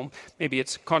folks' home, maybe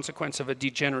it's a consequence of a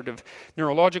degenerative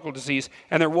neurological disease,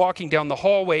 and they're walking down the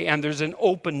hallway and there's an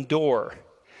open door.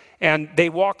 and they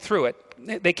walk through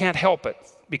it. They can't help it,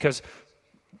 because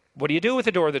what do you do with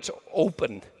a door that's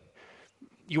open?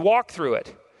 You walk through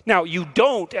it. Now, you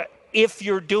don't if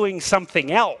you're doing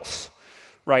something else,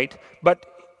 right? But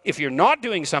if you're not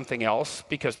doing something else,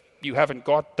 because you haven't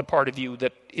got the part of you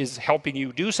that is helping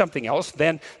you do something else,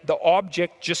 then the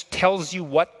object just tells you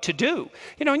what to do.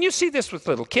 You know, and you see this with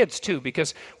little kids too,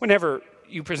 because whenever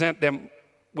you present them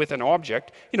with an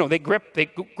object, you know, they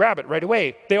grab it right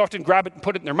away. They often grab it and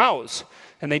put it in their mouths.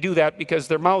 And they do that because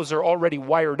their mouths are already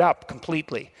wired up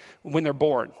completely when they're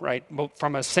born, right? Both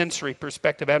from a sensory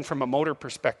perspective and from a motor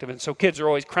perspective. And so kids are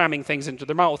always cramming things into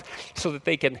their mouth so that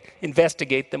they can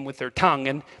investigate them with their tongue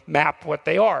and map what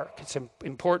they are. It's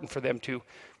important for them to,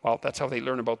 well, that's how they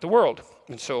learn about the world.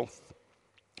 And so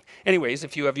anyways,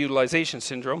 if you have utilization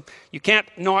syndrome, you can't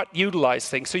not utilize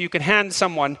things. So you can hand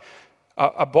someone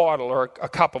a bottle or a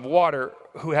cup of water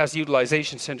who has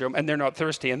utilization syndrome, and they're not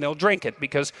thirsty, and they'll drink it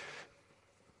because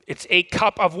it's a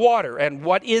cup of water. And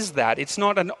what is that? It's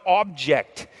not an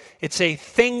object. It's a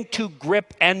thing to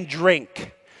grip and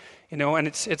drink. You know, and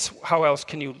it's how else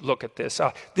can you look at this?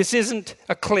 This isn't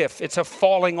a cliff. It's a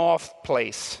falling off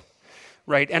place,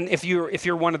 right? And if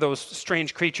you're one of those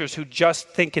strange creatures who just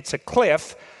think it's a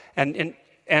cliff, and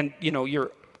you know,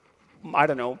 you're, I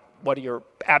don't know, what you're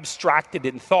abstracted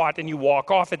in thought, and you walk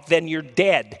off it, then you're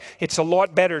dead. It's a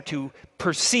lot better to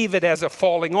perceive it as a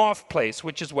falling off place,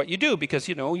 which is what you do, because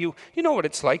you know what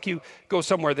it's like. You go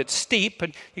somewhere that's steep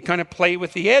and you kind of play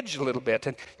with the edge a little bit,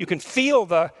 and you can feel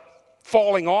the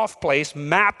falling off place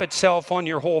map itself on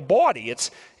your whole body. It's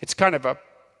kind of a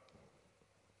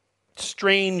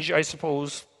strange, I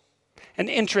suppose, an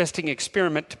interesting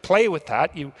experiment to play with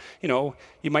that. You know,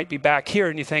 you might be back here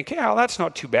and you think, yeah, well, that's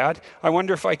not too bad. I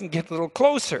wonder if I can get a little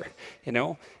closer, you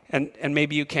know, and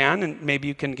maybe you can, and maybe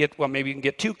you can get, well, maybe you can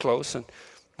get too close, and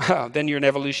then you're an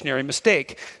evolutionary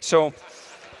mistake. So,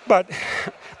 but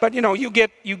you know, you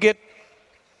get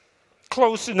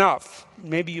close enough.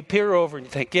 Maybe you peer over and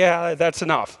you think, yeah, that's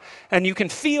enough. And you can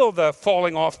feel the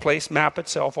falling off place map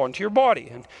itself onto your body.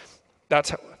 And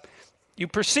that's how you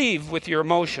perceive with your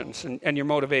emotions and your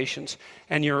motivations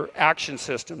and your action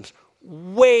systems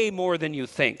way more than you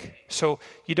think. So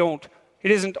it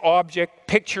isn't object,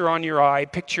 picture on your eye,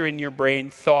 picture in your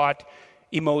brain, thought,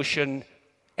 emotion,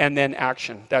 and then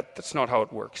action. That's not how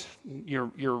it works.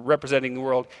 You're representing the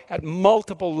world at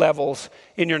multiple levels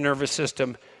in your nervous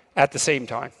system at the same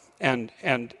time. And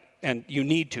you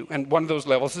need to. And one of those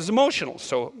levels is emotional.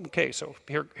 So, okay, so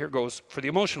here goes for the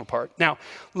emotional part. Now,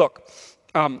 look,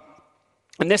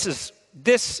 and this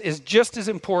is just as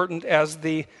important as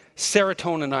the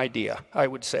serotonin idea, I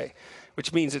would say,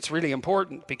 which means it's really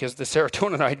important, because the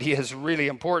serotonin idea is really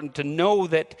important to know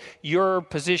that your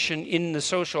position in the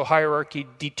social hierarchy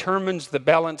determines the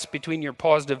balance between your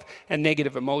positive and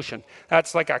negative emotion.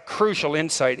 That's like a crucial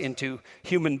insight into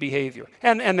human behavior,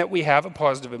 and that we have a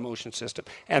positive emotion system,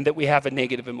 and that we have a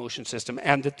negative emotion system,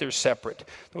 and that they're separate.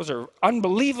 Those are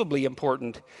unbelievably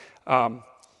important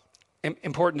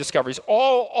discoveries,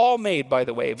 all made, by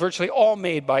the way, virtually all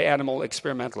made by animal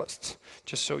experimentalists,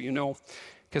 just so you know,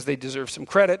 because they deserve some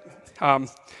credit.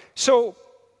 So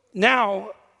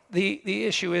now the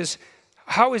issue is,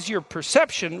 how is your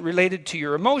perception related to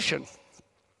your emotion?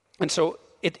 And so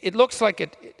it looks like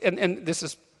it, and this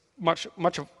is much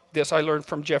of this I learned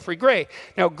from Jeffrey Gray.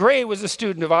 Now, Gray was a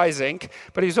student of Eysenck,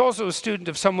 but he's also a student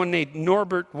of someone named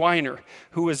Norbert Weiner,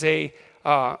 who was a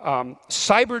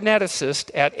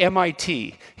cyberneticist at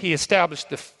MIT. He established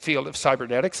the field of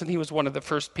cybernetics, and he was one of the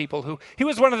first people he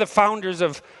was one of the founders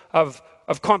of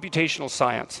computational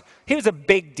science. He was a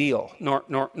big deal,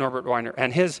 Norbert Weiner,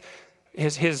 and his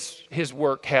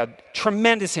work had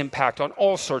tremendous impact on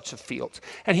all sorts of fields.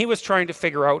 And he was trying to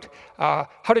figure out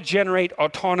how to generate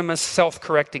autonomous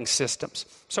self-correcting systems.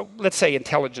 So let's say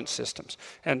intelligent systems,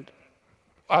 and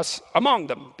us among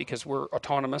them, because we're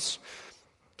autonomous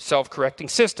self-correcting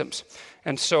systems.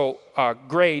 And so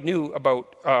Gray knew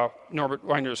about Norbert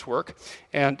Weiner's work,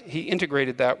 and he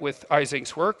integrated that with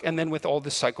Eysenck's work, and then with all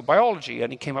this psychobiology,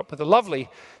 and he came up with a lovely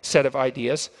set of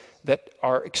ideas that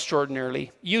are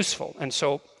extraordinarily useful. And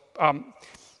so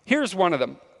here's one of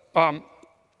them.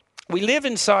 We live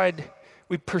inside,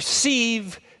 we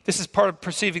perceive, this is part of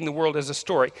perceiving the world as a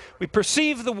story. We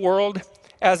perceive the world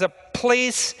as a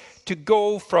place to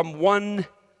go from one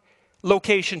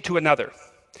location to another.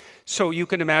 So you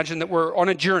can imagine that we're on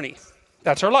a journey.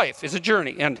 That's our life, is a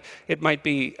journey. And it might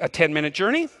be a 10-minute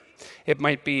journey. It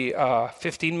might be a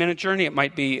 15-minute journey. It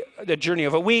might be the journey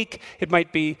of a week. It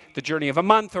might be the journey of a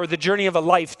month, or the journey of a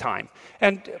lifetime.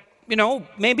 And, you know,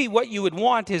 maybe what you would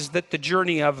want is that the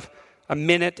journey of a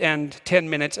minute and 10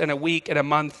 minutes and a week and a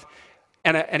month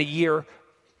and a year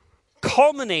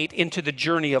culminate into the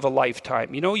journey of a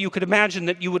lifetime. You know, you could imagine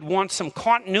that you would want some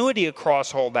continuity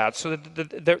across all that, so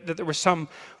that there was some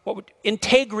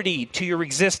integrity to your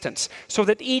existence, so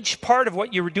that each part of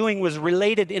what you were doing was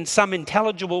related in some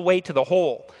intelligible way to the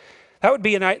whole. That would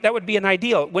be an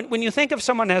ideal. When you think of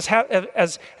someone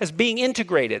as being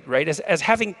integrated, right, as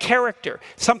having character,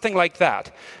 something like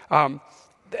that,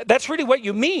 that's really what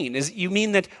you mean. You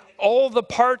mean that all the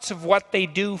parts of what they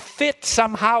do fit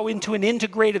somehow into an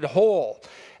integrated whole.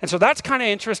 And so that's kind of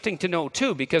interesting to know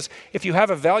too, because if you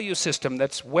have a value system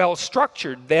that's well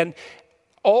structured, then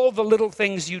all the little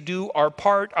things you do are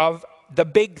part of the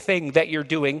big thing that you're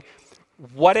doing,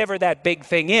 whatever that big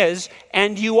thing is,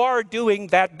 and you are doing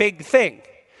that big thing.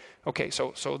 Okay,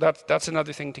 so that's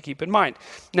another thing to keep in mind.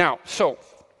 Now, so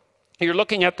you're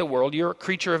looking at the world, you're a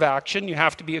creature of action. You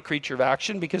have to be a creature of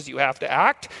action because you have to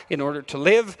act in order to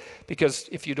live, because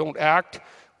if you don't act,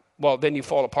 well, then you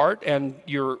fall apart and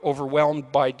you're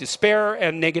overwhelmed by despair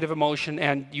and negative emotion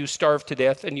and you starve to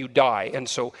death and you die. And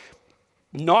so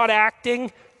not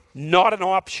acting, not an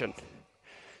option.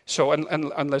 So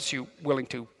unless you're willing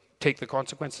to take the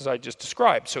consequences I just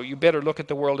described. So you better look at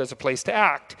the world as a place to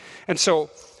act. And so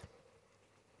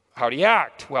how do you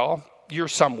act? Well, you're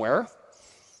somewhere.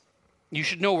 You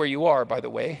should know where you are, by the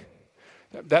way.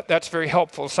 That's very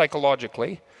helpful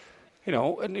psychologically. You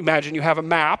know, and imagine you have a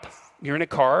map, you're in a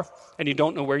car, and you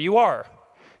don't know where you are.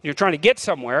 You're trying to get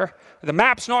somewhere. The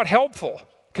map's not helpful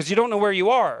because you don't know where you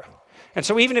are. And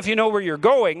so even if you know where you're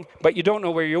going, but you don't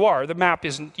know where you are, the map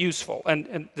isn't useful.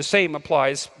 And the same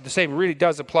really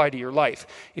does apply to your life.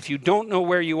 If you don't know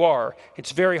where you are,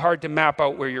 it's very hard to map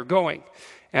out where you're going.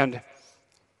 And,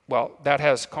 well, that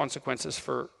has consequences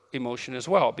for emotion as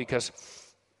well, because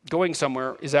going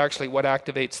somewhere is actually what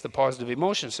activates the positive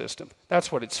emotion system.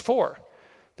 That's what it's for.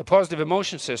 The positive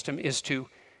emotion system is to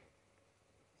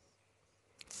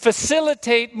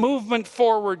facilitate movement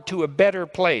forward to a better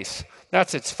place.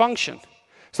 That's its function.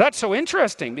 So that's so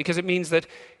interesting, because it means that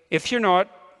if you're not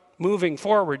moving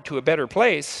forward to a better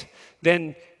place,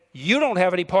 then you don't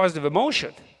have any positive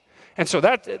emotion. And so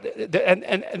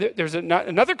there's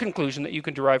another conclusion that you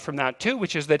can derive from that too,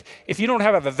 which is that if you don't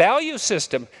have a value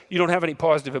system, you don't have any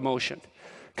positive emotion.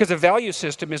 Because a value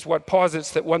system is what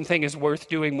posits that one thing is worth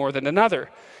doing more than another.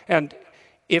 And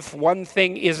if one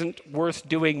thing isn't worth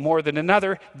doing more than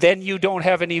another, then you don't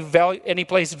have any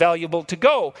place valuable to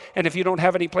go. And if you don't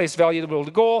have any place valuable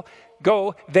to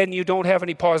go, then you don't have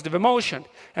any positive emotion.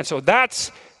 And so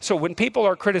so when people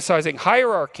are criticizing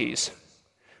hierarchies,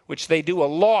 which they do a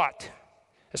lot,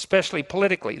 especially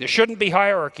politically. There shouldn't be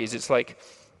hierarchies. It's like,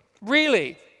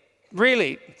 really?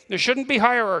 There shouldn't be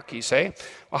hierarchies, eh?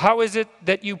 Well, how is it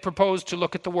that you propose to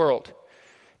look at the world?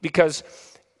 Because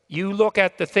you look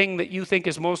at the thing that you think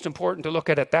is most important to look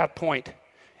at that point.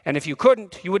 And if you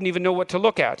couldn't, you wouldn't even know what to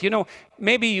look at. You know,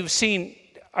 maybe I've seen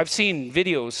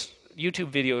videos,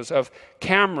 YouTube videos of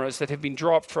cameras that have been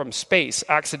dropped from space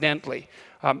accidentally.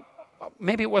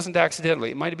 Maybe it wasn't accidentally.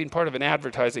 It might have been part of an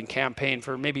advertising campaign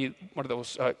for maybe one of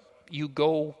those You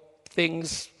Go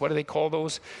things. What do they call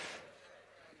those?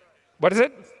 What is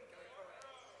it?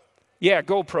 Yeah,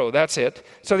 GoPro, that's it.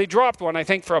 So they dropped one, I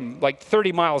think, from like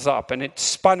 30 miles up, and it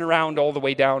spun around all the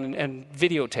way down and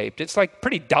videotaped. It's like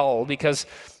pretty dull, because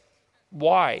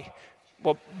why?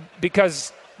 Well,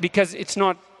 because it's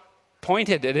not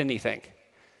pointed at anything.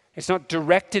 It's not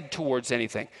directed towards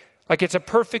anything. Like, it's a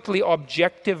perfectly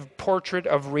objective portrait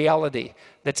of reality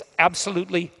that's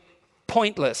absolutely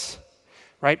pointless,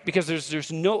 right? Because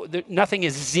nothing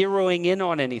is zeroing in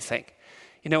on anything.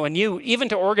 You know, and even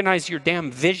to organize your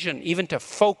damn vision, even to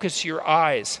focus your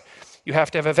eyes, you have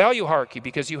to have a value hierarchy,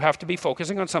 because you have to be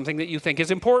focusing on something that you think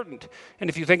is important. And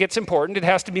if you think it's important, it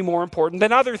has to be more important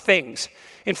than other things.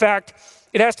 In fact,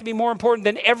 it has to be more important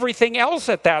than everything else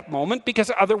at that moment, because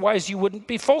otherwise you wouldn't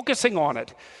be focusing on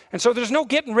it. And so there's no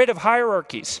getting rid of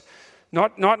hierarchies,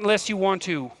 not unless you want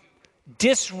to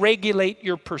dysregulate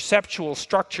your perceptual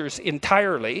structures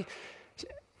entirely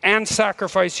and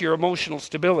sacrifice your emotional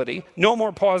stability. No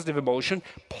more positive emotion,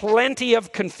 plenty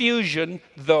of confusion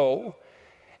though,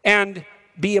 and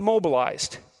be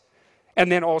immobilized.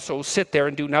 And then also sit there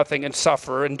and do nothing and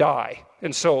suffer and die.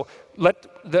 And so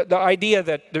the idea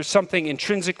that there's something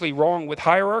intrinsically wrong with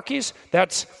hierarchies,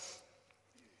 it's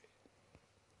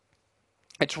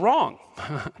wrong.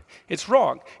 It's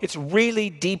wrong. It's really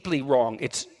deeply wrong.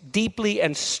 It's deeply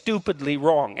and stupidly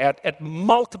wrong at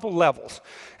multiple levels.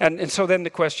 And so then the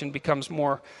question becomes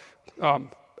more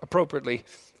appropriately,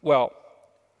 well,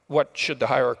 what should the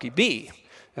hierarchy be?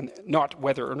 And not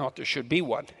whether or not there should be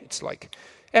one. It's like,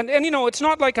 And you know, it's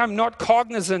not like I'm not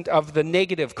cognizant of the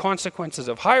negative consequences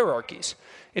of hierarchies.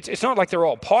 It's not like they're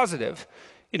all positive.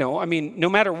 You know, I mean, no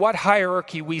matter what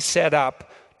hierarchy we set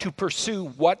up to pursue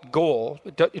what goal,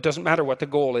 it doesn't matter what the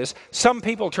goal is, some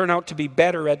people turn out to be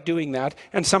better at doing that,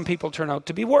 and some people turn out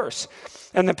to be worse.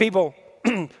 And the people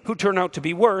who turn out to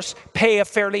be worse pay a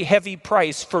fairly heavy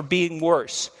price for being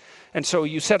worse. And so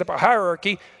you set up a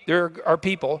hierarchy, there are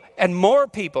people, and more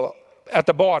people at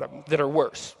the bottom that are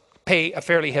worse, pay a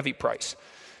fairly heavy price.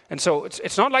 And so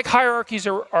it's not like hierarchies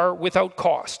are without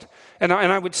cost. And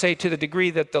I would say to the degree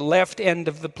that the left end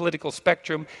of the political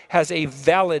spectrum has a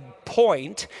valid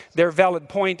point, their valid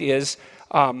point is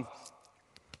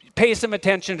pay some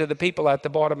attention to the people at the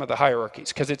bottom of the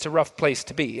hierarchies, because it's a rough place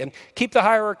to be. And keep the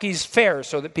hierarchies fair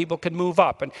so that people can move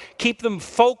up. And keep them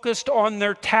focused on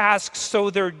their tasks so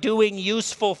they're doing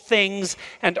useful things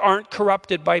and aren't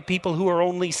corrupted by people who are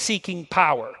only seeking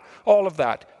power. All of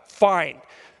that, fine.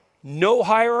 No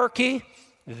hierarchy,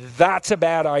 that's a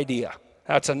bad idea.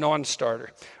 That's a non-starter.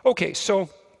 Okay, so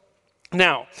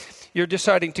now you're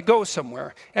deciding to go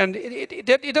somewhere. And it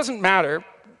doesn't matter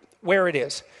where it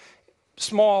is.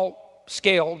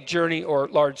 Small-scale journey or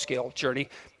large-scale journey.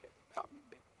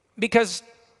 Because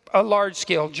a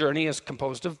large-scale journey is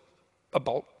composed of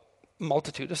a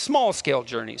multitude of small-scale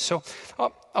journeys. So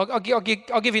I'll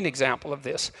give you an example of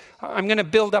this. I'm going to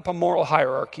build up a moral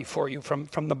hierarchy for you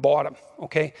from the bottom,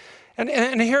 okay?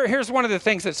 And here's one of the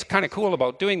things that's kind of cool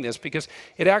about doing this, because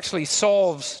it actually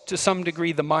solves, to some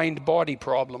degree, the mind-body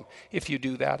problem if you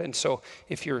do that. And so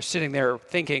if you're sitting there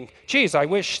thinking, geez, I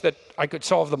wish that I could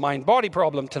solve the mind-body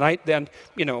problem tonight, then,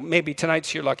 you know, maybe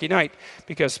tonight's your lucky night,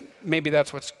 because maybe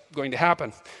that's what's going to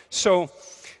happen. So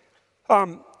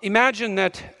imagine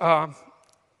that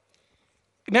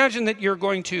you're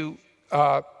going to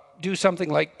do something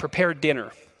like prepare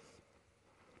dinner.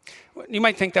 You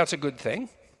might think that's a good thing.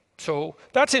 So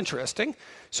that's interesting.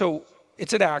 So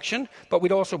it's an action, but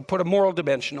we'd also put a moral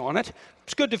dimension on it.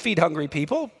 It's good to feed hungry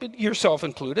people, yourself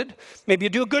included. Maybe you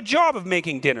do a good job of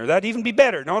making dinner. That'd even be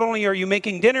better. Not only are you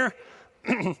making dinner,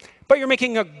 but you're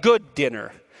making a good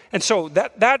dinner. And so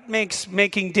that makes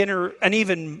making dinner an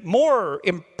even more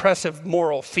impressive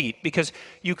moral feat, because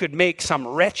you could make some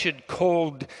wretched,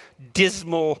 cold,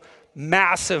 dismal,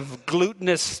 massive,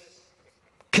 glutinous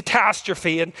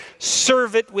catastrophe and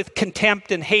serve it with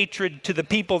contempt and hatred to the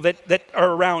people that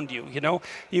are around you. You know,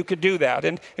 you could do that,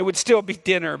 and it would still be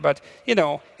dinner, but you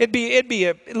know, it'd be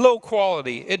a low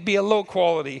quality. It'd be a low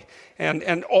quality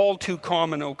and all too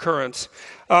common occurrence.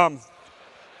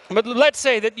 But let's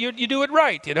say that you do it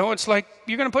right. You know, it's like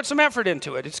you're going to put some effort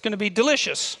into it. It's going to be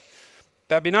delicious.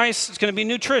 That'd be nice. It's going to be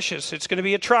nutritious. It's going to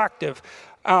be attractive,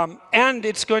 and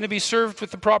it's going to be served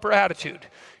with the proper attitude.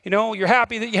 You know, you're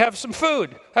happy that you have some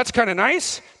food. That's kind of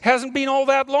nice. It hasn't been all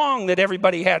that long that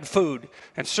everybody had food.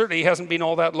 And certainly it hasn't been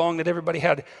all that long that everybody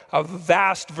had a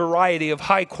vast variety of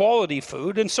high quality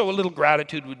food. And so a little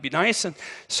gratitude would be nice. And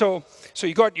so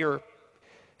you got your,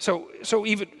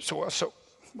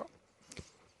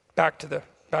 back to the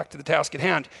task at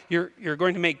hand. You're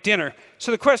going to make dinner. So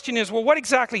the question is, well, what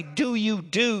exactly do you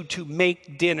do to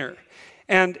make dinner?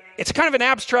 And it's kind of an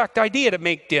abstract idea to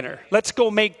make dinner. Let's go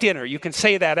make dinner. You can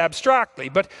say that abstractly,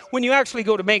 but when you actually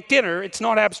go to make dinner, it's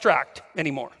not abstract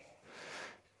anymore.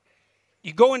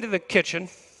 You go into the kitchen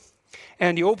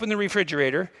and you open the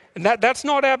refrigerator, and that's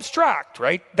not abstract,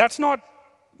 right? That's not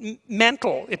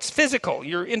mental, it's physical.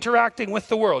 You're interacting with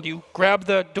the world. You grab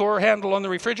the door handle on the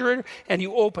refrigerator and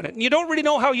you open it. And you don't really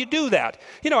know how you do that.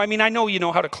 You know, I mean, I know you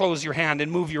know how to close your hand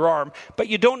and move your arm, but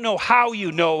you don't know how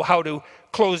to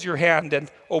close your hand and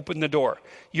open the door.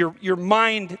 Your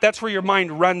mind, that's where your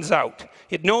mind runs out.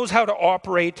 It knows how to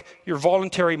operate your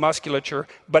voluntary musculature,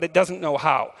 but it doesn't know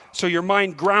how. So your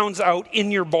mind grounds out in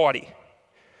your body.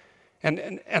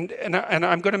 And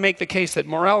I'm going to make the case that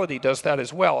morality does that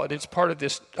as well. And it's part of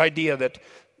this idea that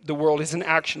the world is an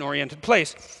action-oriented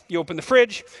place. You open the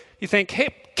fridge, you think,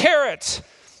 hey, carrots.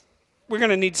 We're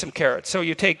going to need some carrots. So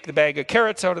you take the bag of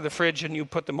carrots out of the fridge and you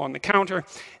put them on the counter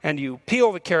and you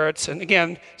peel the carrots. And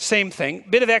again, same thing.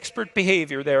 Bit of expert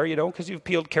behavior there, you know, because you've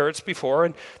peeled carrots before.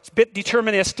 And it's a bit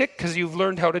deterministic because you've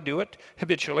learned how to do it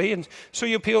habitually. And so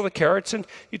you peel the carrots and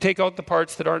you take out the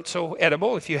parts that aren't so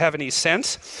edible, if you have any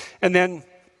sense. And then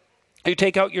you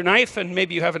take out your knife, and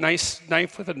maybe you have a nice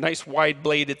knife with a nice wide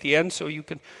blade at the end so you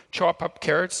can chop up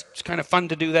carrots. It's kind of fun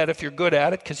to do that if you're good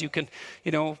at it, because you can,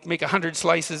 you know, make 100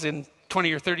 slices in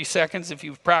 20 or 30 seconds if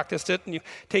you've practiced it. And you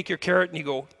take your carrot and you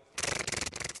go,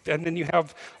 and then you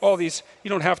have all these. You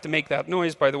don't have to make that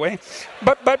noise, by the way,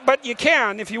 but you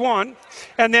can if you want.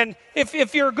 And then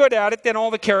if you're good at it, then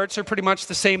all the carrots are pretty much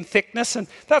the same thickness, and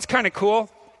that's kind of cool.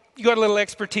 you got a little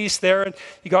expertise there, and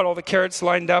you got all the carrots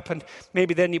lined up, and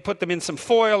maybe then you put them in some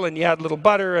foil, and you add a little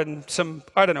butter and some,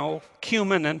 I don't know,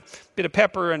 cumin and a bit of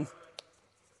pepper, and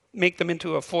make them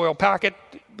into a foil packet.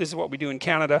 This is what we do in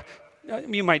Canada.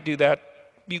 You might do that.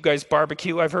 You guys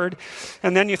barbecue, I've heard.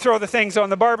 And then you throw the things on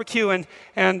the barbecue,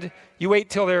 and you wait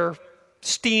till their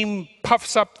steam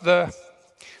puffs up the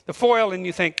foil, and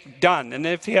you think, done. And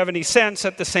if you have any sense,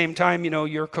 at the same time,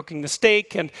 you're cooking the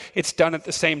steak, and it's done at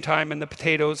the same time, and the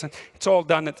potatoes, and it's all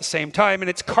done at the same time, and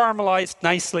it's caramelized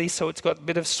nicely, so it's got a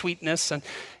bit of sweetness, and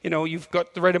you've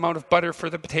got the right amount of butter for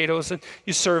the potatoes, and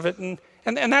you serve it, and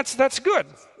that's good.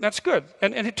 That's good.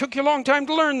 And it took you a long time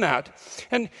to learn that.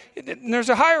 And there's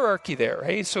a hierarchy there,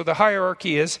 hey? So the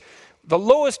hierarchy is, the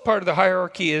lowest part of the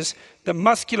hierarchy is the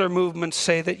muscular movements,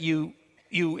 say, that you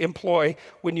employ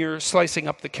when you're slicing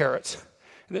up the carrots.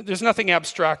 There's nothing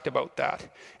abstract about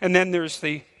that. And then there's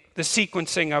the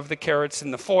sequencing of the carrots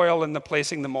in the foil and the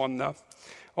placing them on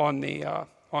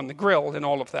the grill and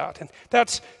all of that. And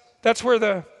that's where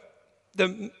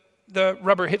the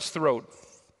rubber hits the road.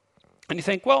 And you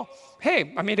think, well,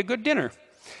 hey, I made a good dinner.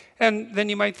 And then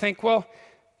you might think, well,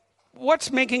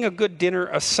 what's making a good dinner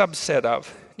a subset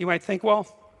of? You might think, well,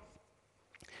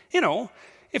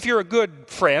 if you're a good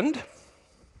friend,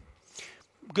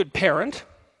 good parent,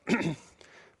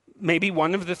 maybe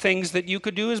one of the things that you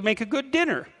could do is make a good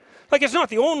dinner. Like, it's not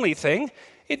the only thing.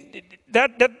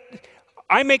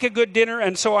 I make a good dinner,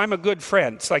 and so I'm a good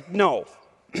friend. It's like, no.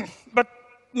 But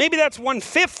maybe that's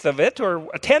 1/5 of it, or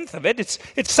 1/10 of it.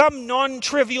 It's some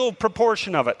non-trivial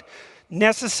proportion of it.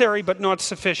 Necessary but not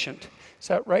sufficient. Is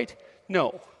that right?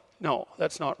 No,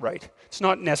 that's not right. It's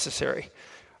not necessary.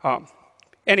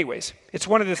 Anyways, it's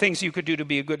one of the things you could do to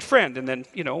be a good friend. And then,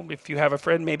 if you have a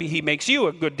friend, maybe he makes you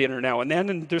a good dinner now and then,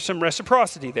 and there's some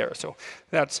reciprocity there. So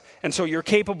so you're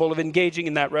capable of engaging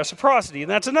in that reciprocity. And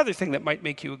that's another thing that might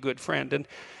make you a good friend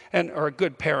or a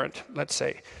good parent, let's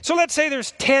say. So let's say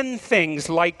there's 10 things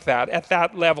like that at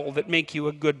that level that make you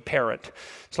a good parent.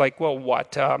 It's like, well,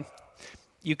 what?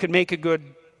 You can make a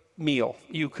good meal.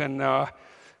 You can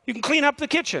clean up the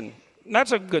kitchen.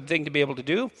 That's a good thing to be able to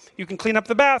do. You can clean up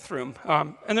the bathroom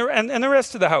and the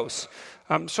rest of the house.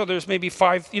 So there's maybe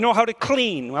 5. You know how to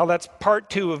clean. Well, that's part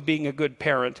 2 of being a good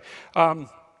parent.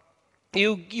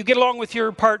 You get along with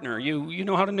your partner. You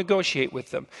know how to negotiate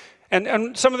with them.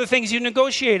 And some of the things you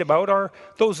negotiate about are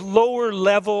those lower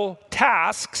level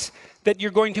tasks that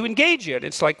you're going to engage in.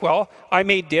 It's like, well, I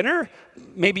made dinner.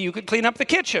 Maybe you could clean up the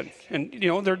kitchen. And,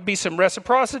 there'd be some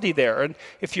reciprocity there. And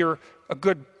if you're a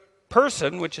good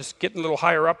person, which is getting a little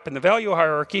higher up in the value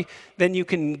hierarchy, then you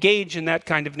can engage in that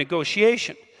kind of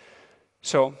negotiation.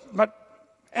 So,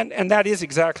 and that is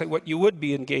exactly what you would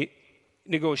be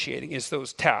negotiating, is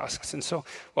those tasks. And so,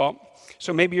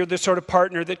 so maybe you're the sort of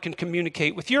partner that can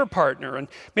communicate with your partner, and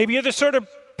maybe you're the sort of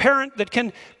parent that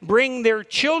can bring their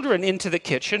children into the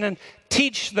kitchen and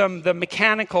teach them the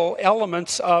mechanical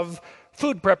elements of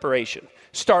food preparation.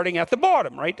 Starting at the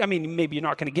bottom, right? I mean, maybe you're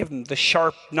not going to give them the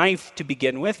sharp knife to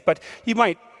begin with, but you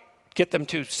might get them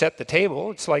to set the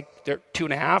table. It's like they're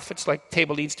 2.5. It's like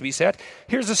table needs to be set.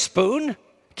 Here's a spoon.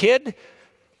 Kid,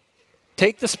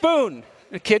 take the spoon.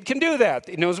 The kid can do that.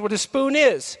 He knows what a spoon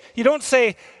is. You don't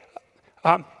say,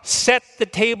 set the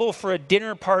table for a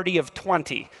dinner party of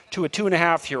 20 to a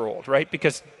 2.5-year-old, right?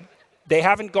 Because they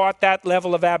haven't got that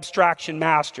level of abstraction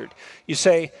mastered. You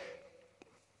say,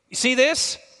 you see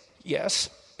this? Yes.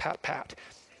 Pat, pat.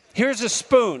 Here's a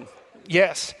spoon.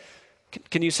 Yes.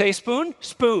 Can you say spoon?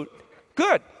 Spoon.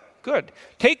 Good. Good.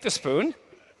 Take the spoon.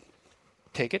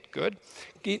 Take it. Good.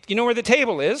 You know where the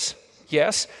table is?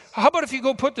 Yes. How about if you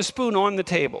go put the spoon on the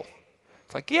table?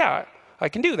 It's like, yeah, I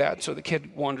can do that. So the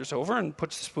kid wanders over and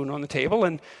puts the spoon on the table,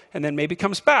 and then maybe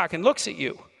comes back and looks at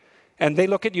you. And they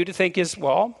look at you to think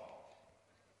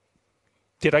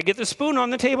did I get the spoon on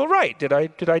the table right? Did I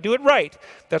do it right?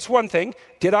 That's one thing.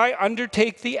 Did I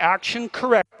undertake the action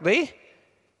correctly?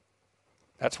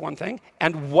 That's one thing.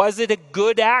 And was it a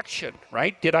good action,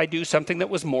 right? Did I do something that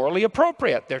was morally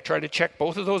appropriate? They're trying to check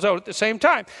both of those out at the same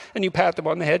time. And you pat them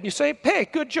on the head and you say, hey,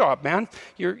 good job, man.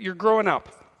 You're growing up.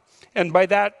 And by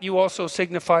that, you also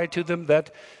signify to them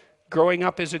that growing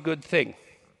up is a good thing.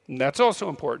 And that's also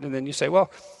important. And then you say,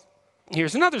 well,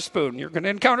 here's another spoon. You're going to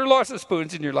encounter lots of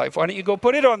spoons in your life. Why don't you go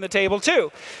put it on the table too?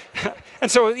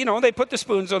 And so, they put the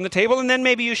spoons on the table, and then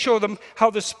maybe you show them how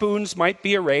the spoons might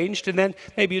be arranged, and then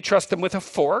maybe you trust them with a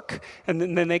fork, and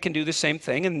then they can do the same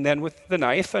thing, and then with the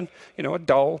knife, and a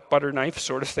dull butter knife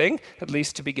sort of thing, at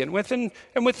least to begin with, and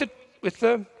with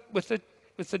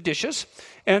the dishes,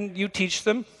 and you teach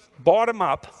them bottom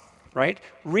up right?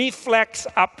 Reflex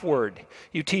upward.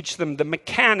 You teach them the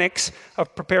mechanics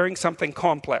of preparing something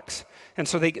complex. And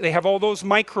so they have all those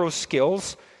micro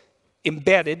skills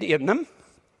embedded in them,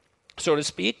 so to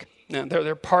speak.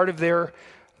 They're part of their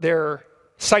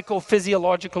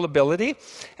psychophysiological ability.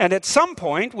 And at some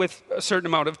point, with a certain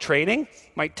amount of training,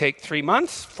 might take 3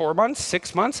 months, 4 months,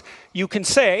 6 months, you can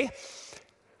say,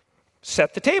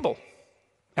 set the table.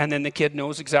 And then the kid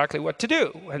knows exactly what to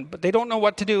do. But they don't know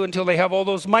what to do until they have all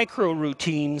those micro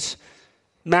routines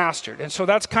mastered. And so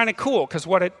that's kind of cool, because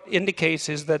what it indicates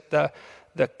is that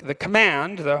the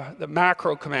command, the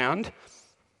macro command,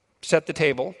 set the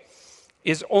table,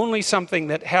 is only something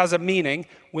that has a meaning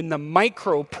when the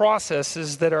micro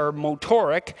processes that are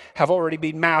motoric have already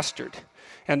been mastered.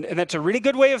 And that's a really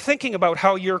good way of thinking about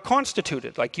how you're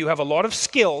constituted. Like, you have a lot of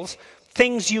skills,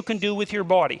 things you can do with your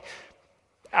body.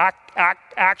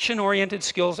 Action-oriented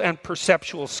skills and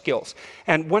perceptual skills.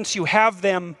 And once you have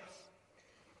them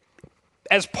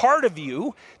as part of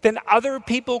you, then other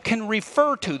people can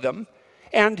refer to them,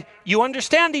 and you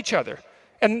understand each other.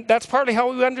 And that's partly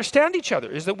how we understand each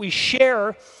other, is that we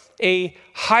share a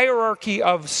hierarchy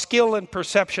of skill and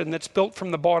perception that's built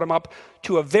from the bottom up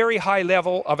to a very high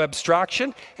level of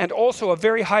abstraction, and also a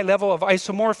very high level of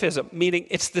isomorphism, meaning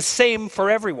it's the same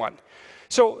for everyone.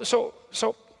 So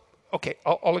okay,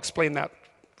 I'll explain that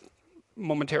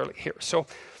momentarily here. So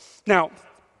now,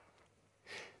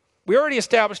 we already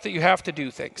established that you have to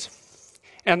do things.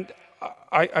 And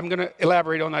I'm going to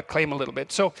elaborate on that claim a little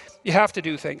bit. So you have to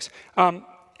do things.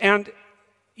 And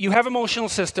you have emotional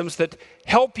systems that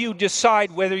help you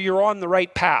decide whether you're on the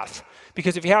right path.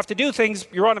 Because if you have to do things,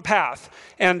 you're on a path.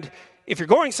 And if you're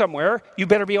going somewhere, you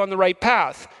better be on the right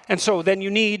path. And so then you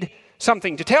need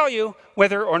something to tell you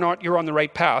whether or not you're on the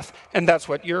right path. And that's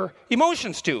what your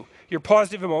emotions do. Your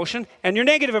positive emotion and your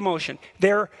negative emotion.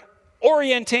 They're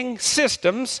orienting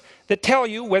systems that tell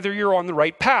you whether you're on the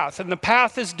right path. And the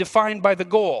path is defined by the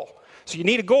goal. So you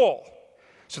need a goal.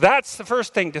 So that's the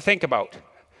first thing to think about.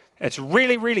 It's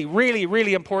really, really, really,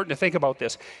 really important to think about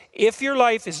this. If your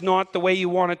life is not the way you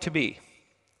want it to be,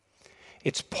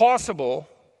 it's possible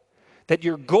that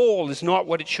your goal is not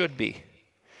what it should be.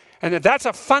 And that's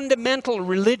a fundamental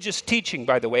religious teaching,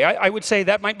 by the way. I would say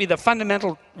that might be the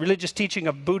fundamental religious teaching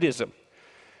of Buddhism.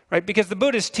 Right? Because the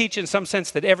Buddhists teach in some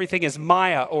sense that everything is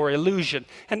Maya or illusion.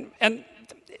 And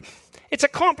it's a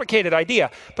complicated idea,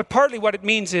 but partly what it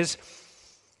means is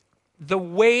the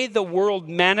way the world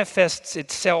manifests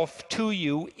itself to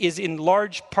you is in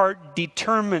large part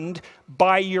determined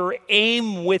by your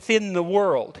aim within the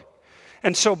world.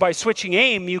 And so by switching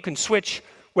aim, you can switch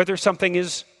whether something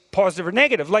is positive or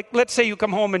negative. Like, let's say you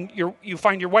come home and you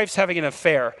find your wife's having an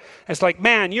affair. It's like,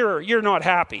 man, you're not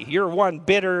happy. You're one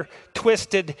bitter,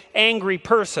 twisted, angry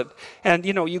person. And,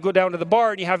 you go down to the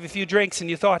bar and you have a few drinks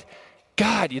and you thought,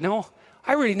 God,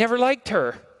 I really never liked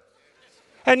her.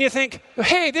 And you think,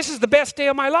 hey, this is the best day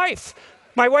of my life.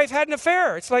 My wife had an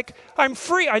affair. It's like, I'm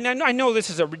free. I know this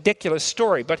is a ridiculous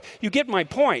story, but you get my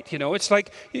point. It's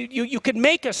like you could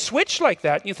make a switch like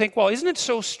that, and you think, well, isn't it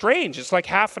so strange? It's like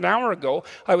half an hour ago,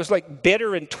 I was like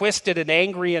bitter and twisted and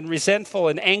angry and resentful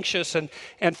and anxious and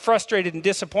frustrated and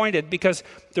disappointed because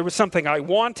there was something I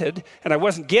wanted and I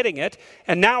wasn't getting it.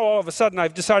 And now all of a sudden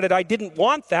I've decided I didn't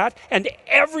want that, and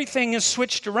everything is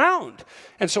switched around.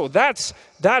 And so that's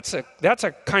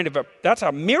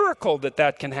a miracle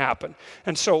that can happen.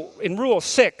 And so in Rule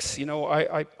 6,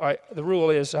 the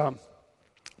rule is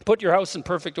put your house in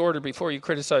perfect order before you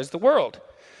criticize the world.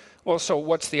 Well, so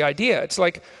what's the idea? It's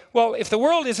like, well, if the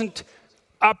world isn't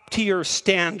up to your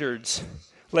standards,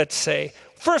 let's say,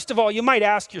 first of all, you might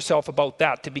ask yourself about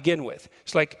that to begin with.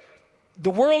 It's like, the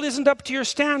world isn't up to your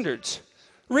standards.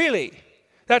 Really?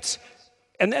 That's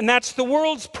the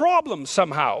world's problem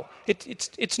somehow.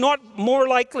 It's not more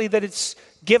likely that it's,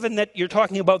 given that you're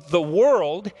talking about the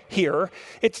world here,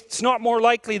 it's not more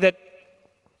likely that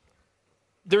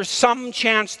there's some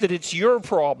chance that it's your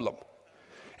problem.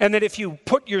 And that if you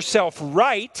put yourself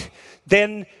right,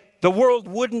 then the world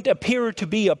wouldn't appear to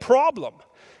be a problem.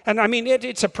 And I mean,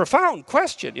 it's a profound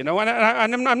question, and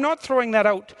I'm not throwing that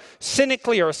out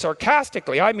cynically or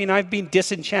sarcastically. I mean, I've been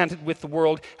disenchanted with the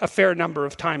world a fair number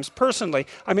of times personally.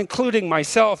 I'm including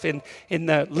myself in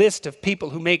the list of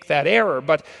people who make that error.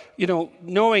 But,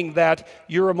 knowing that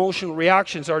your emotional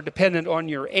reactions are dependent on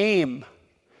your aim,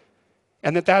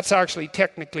 and that's actually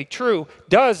technically true,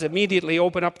 does immediately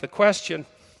open up the question,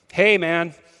 hey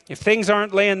man, if things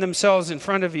aren't laying themselves out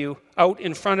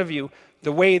in front of you,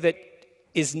 the way that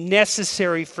is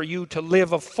necessary for you to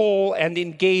live a full and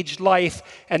engaged life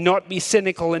and not be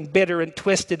cynical and bitter and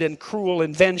twisted and cruel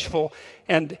and vengeful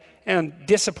and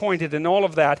disappointed and all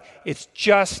of that. It's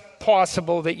just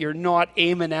possible that you're not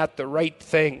aiming at the right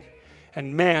thing.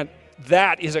 And man,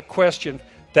 that is a question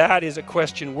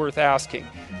worth asking.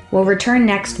 We'll return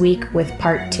next week with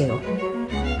part 2.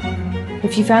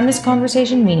 If you found this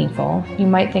conversation meaningful, you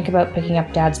might think about picking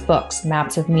up Dad's books,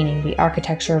 Maps of Meaning, The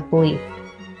Architecture of Belief,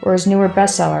 or his newer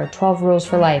bestseller, 12 Rules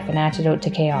for Life, An Antidote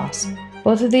to Chaos.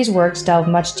 Both of these works delve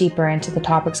much deeper into the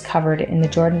topics covered in the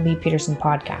Jordan B. Peterson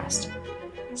podcast.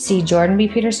 See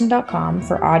jordanbpeterson.com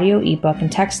for audio, ebook,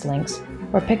 and text links,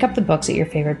 or pick up the books at your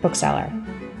favorite bookseller.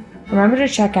 Remember to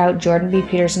check out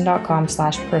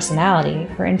jordanbpeterson.com/personality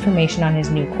for information on his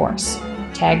new course.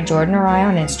 Tag Jordan or I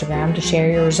on Instagram to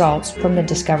share your results from the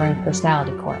Discovering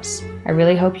Personality course. I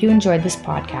really hope you enjoyed this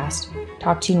podcast.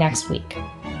 Talk to you next week.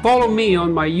 Follow me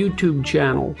on my YouTube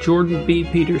channel, Jordan B.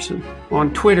 Peterson,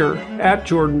 on Twitter at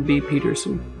Jordan B.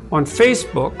 Peterson, on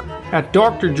Facebook at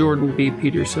Dr. Jordan B.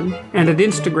 Peterson, and at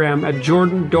Instagram at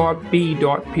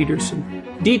jordan.b.peterson.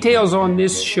 Details on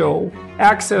this show,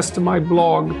 access to my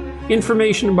blog,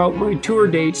 information about my tour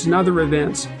dates and other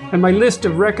events, and my list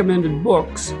of recommended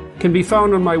books can be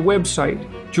found on my website,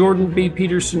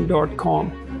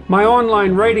 jordanbpeterson.com. My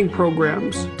online writing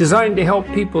programs, designed to help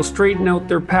people straighten out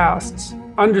their pasts,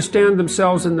 understand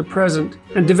themselves in the present,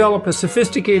 and develop a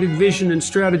sophisticated vision and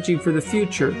strategy for the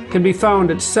future, can be found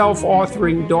at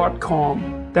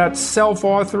selfauthoring.com. That's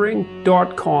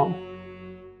selfauthoring.com.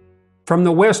 From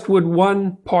the Westwood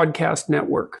One Podcast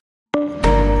Network.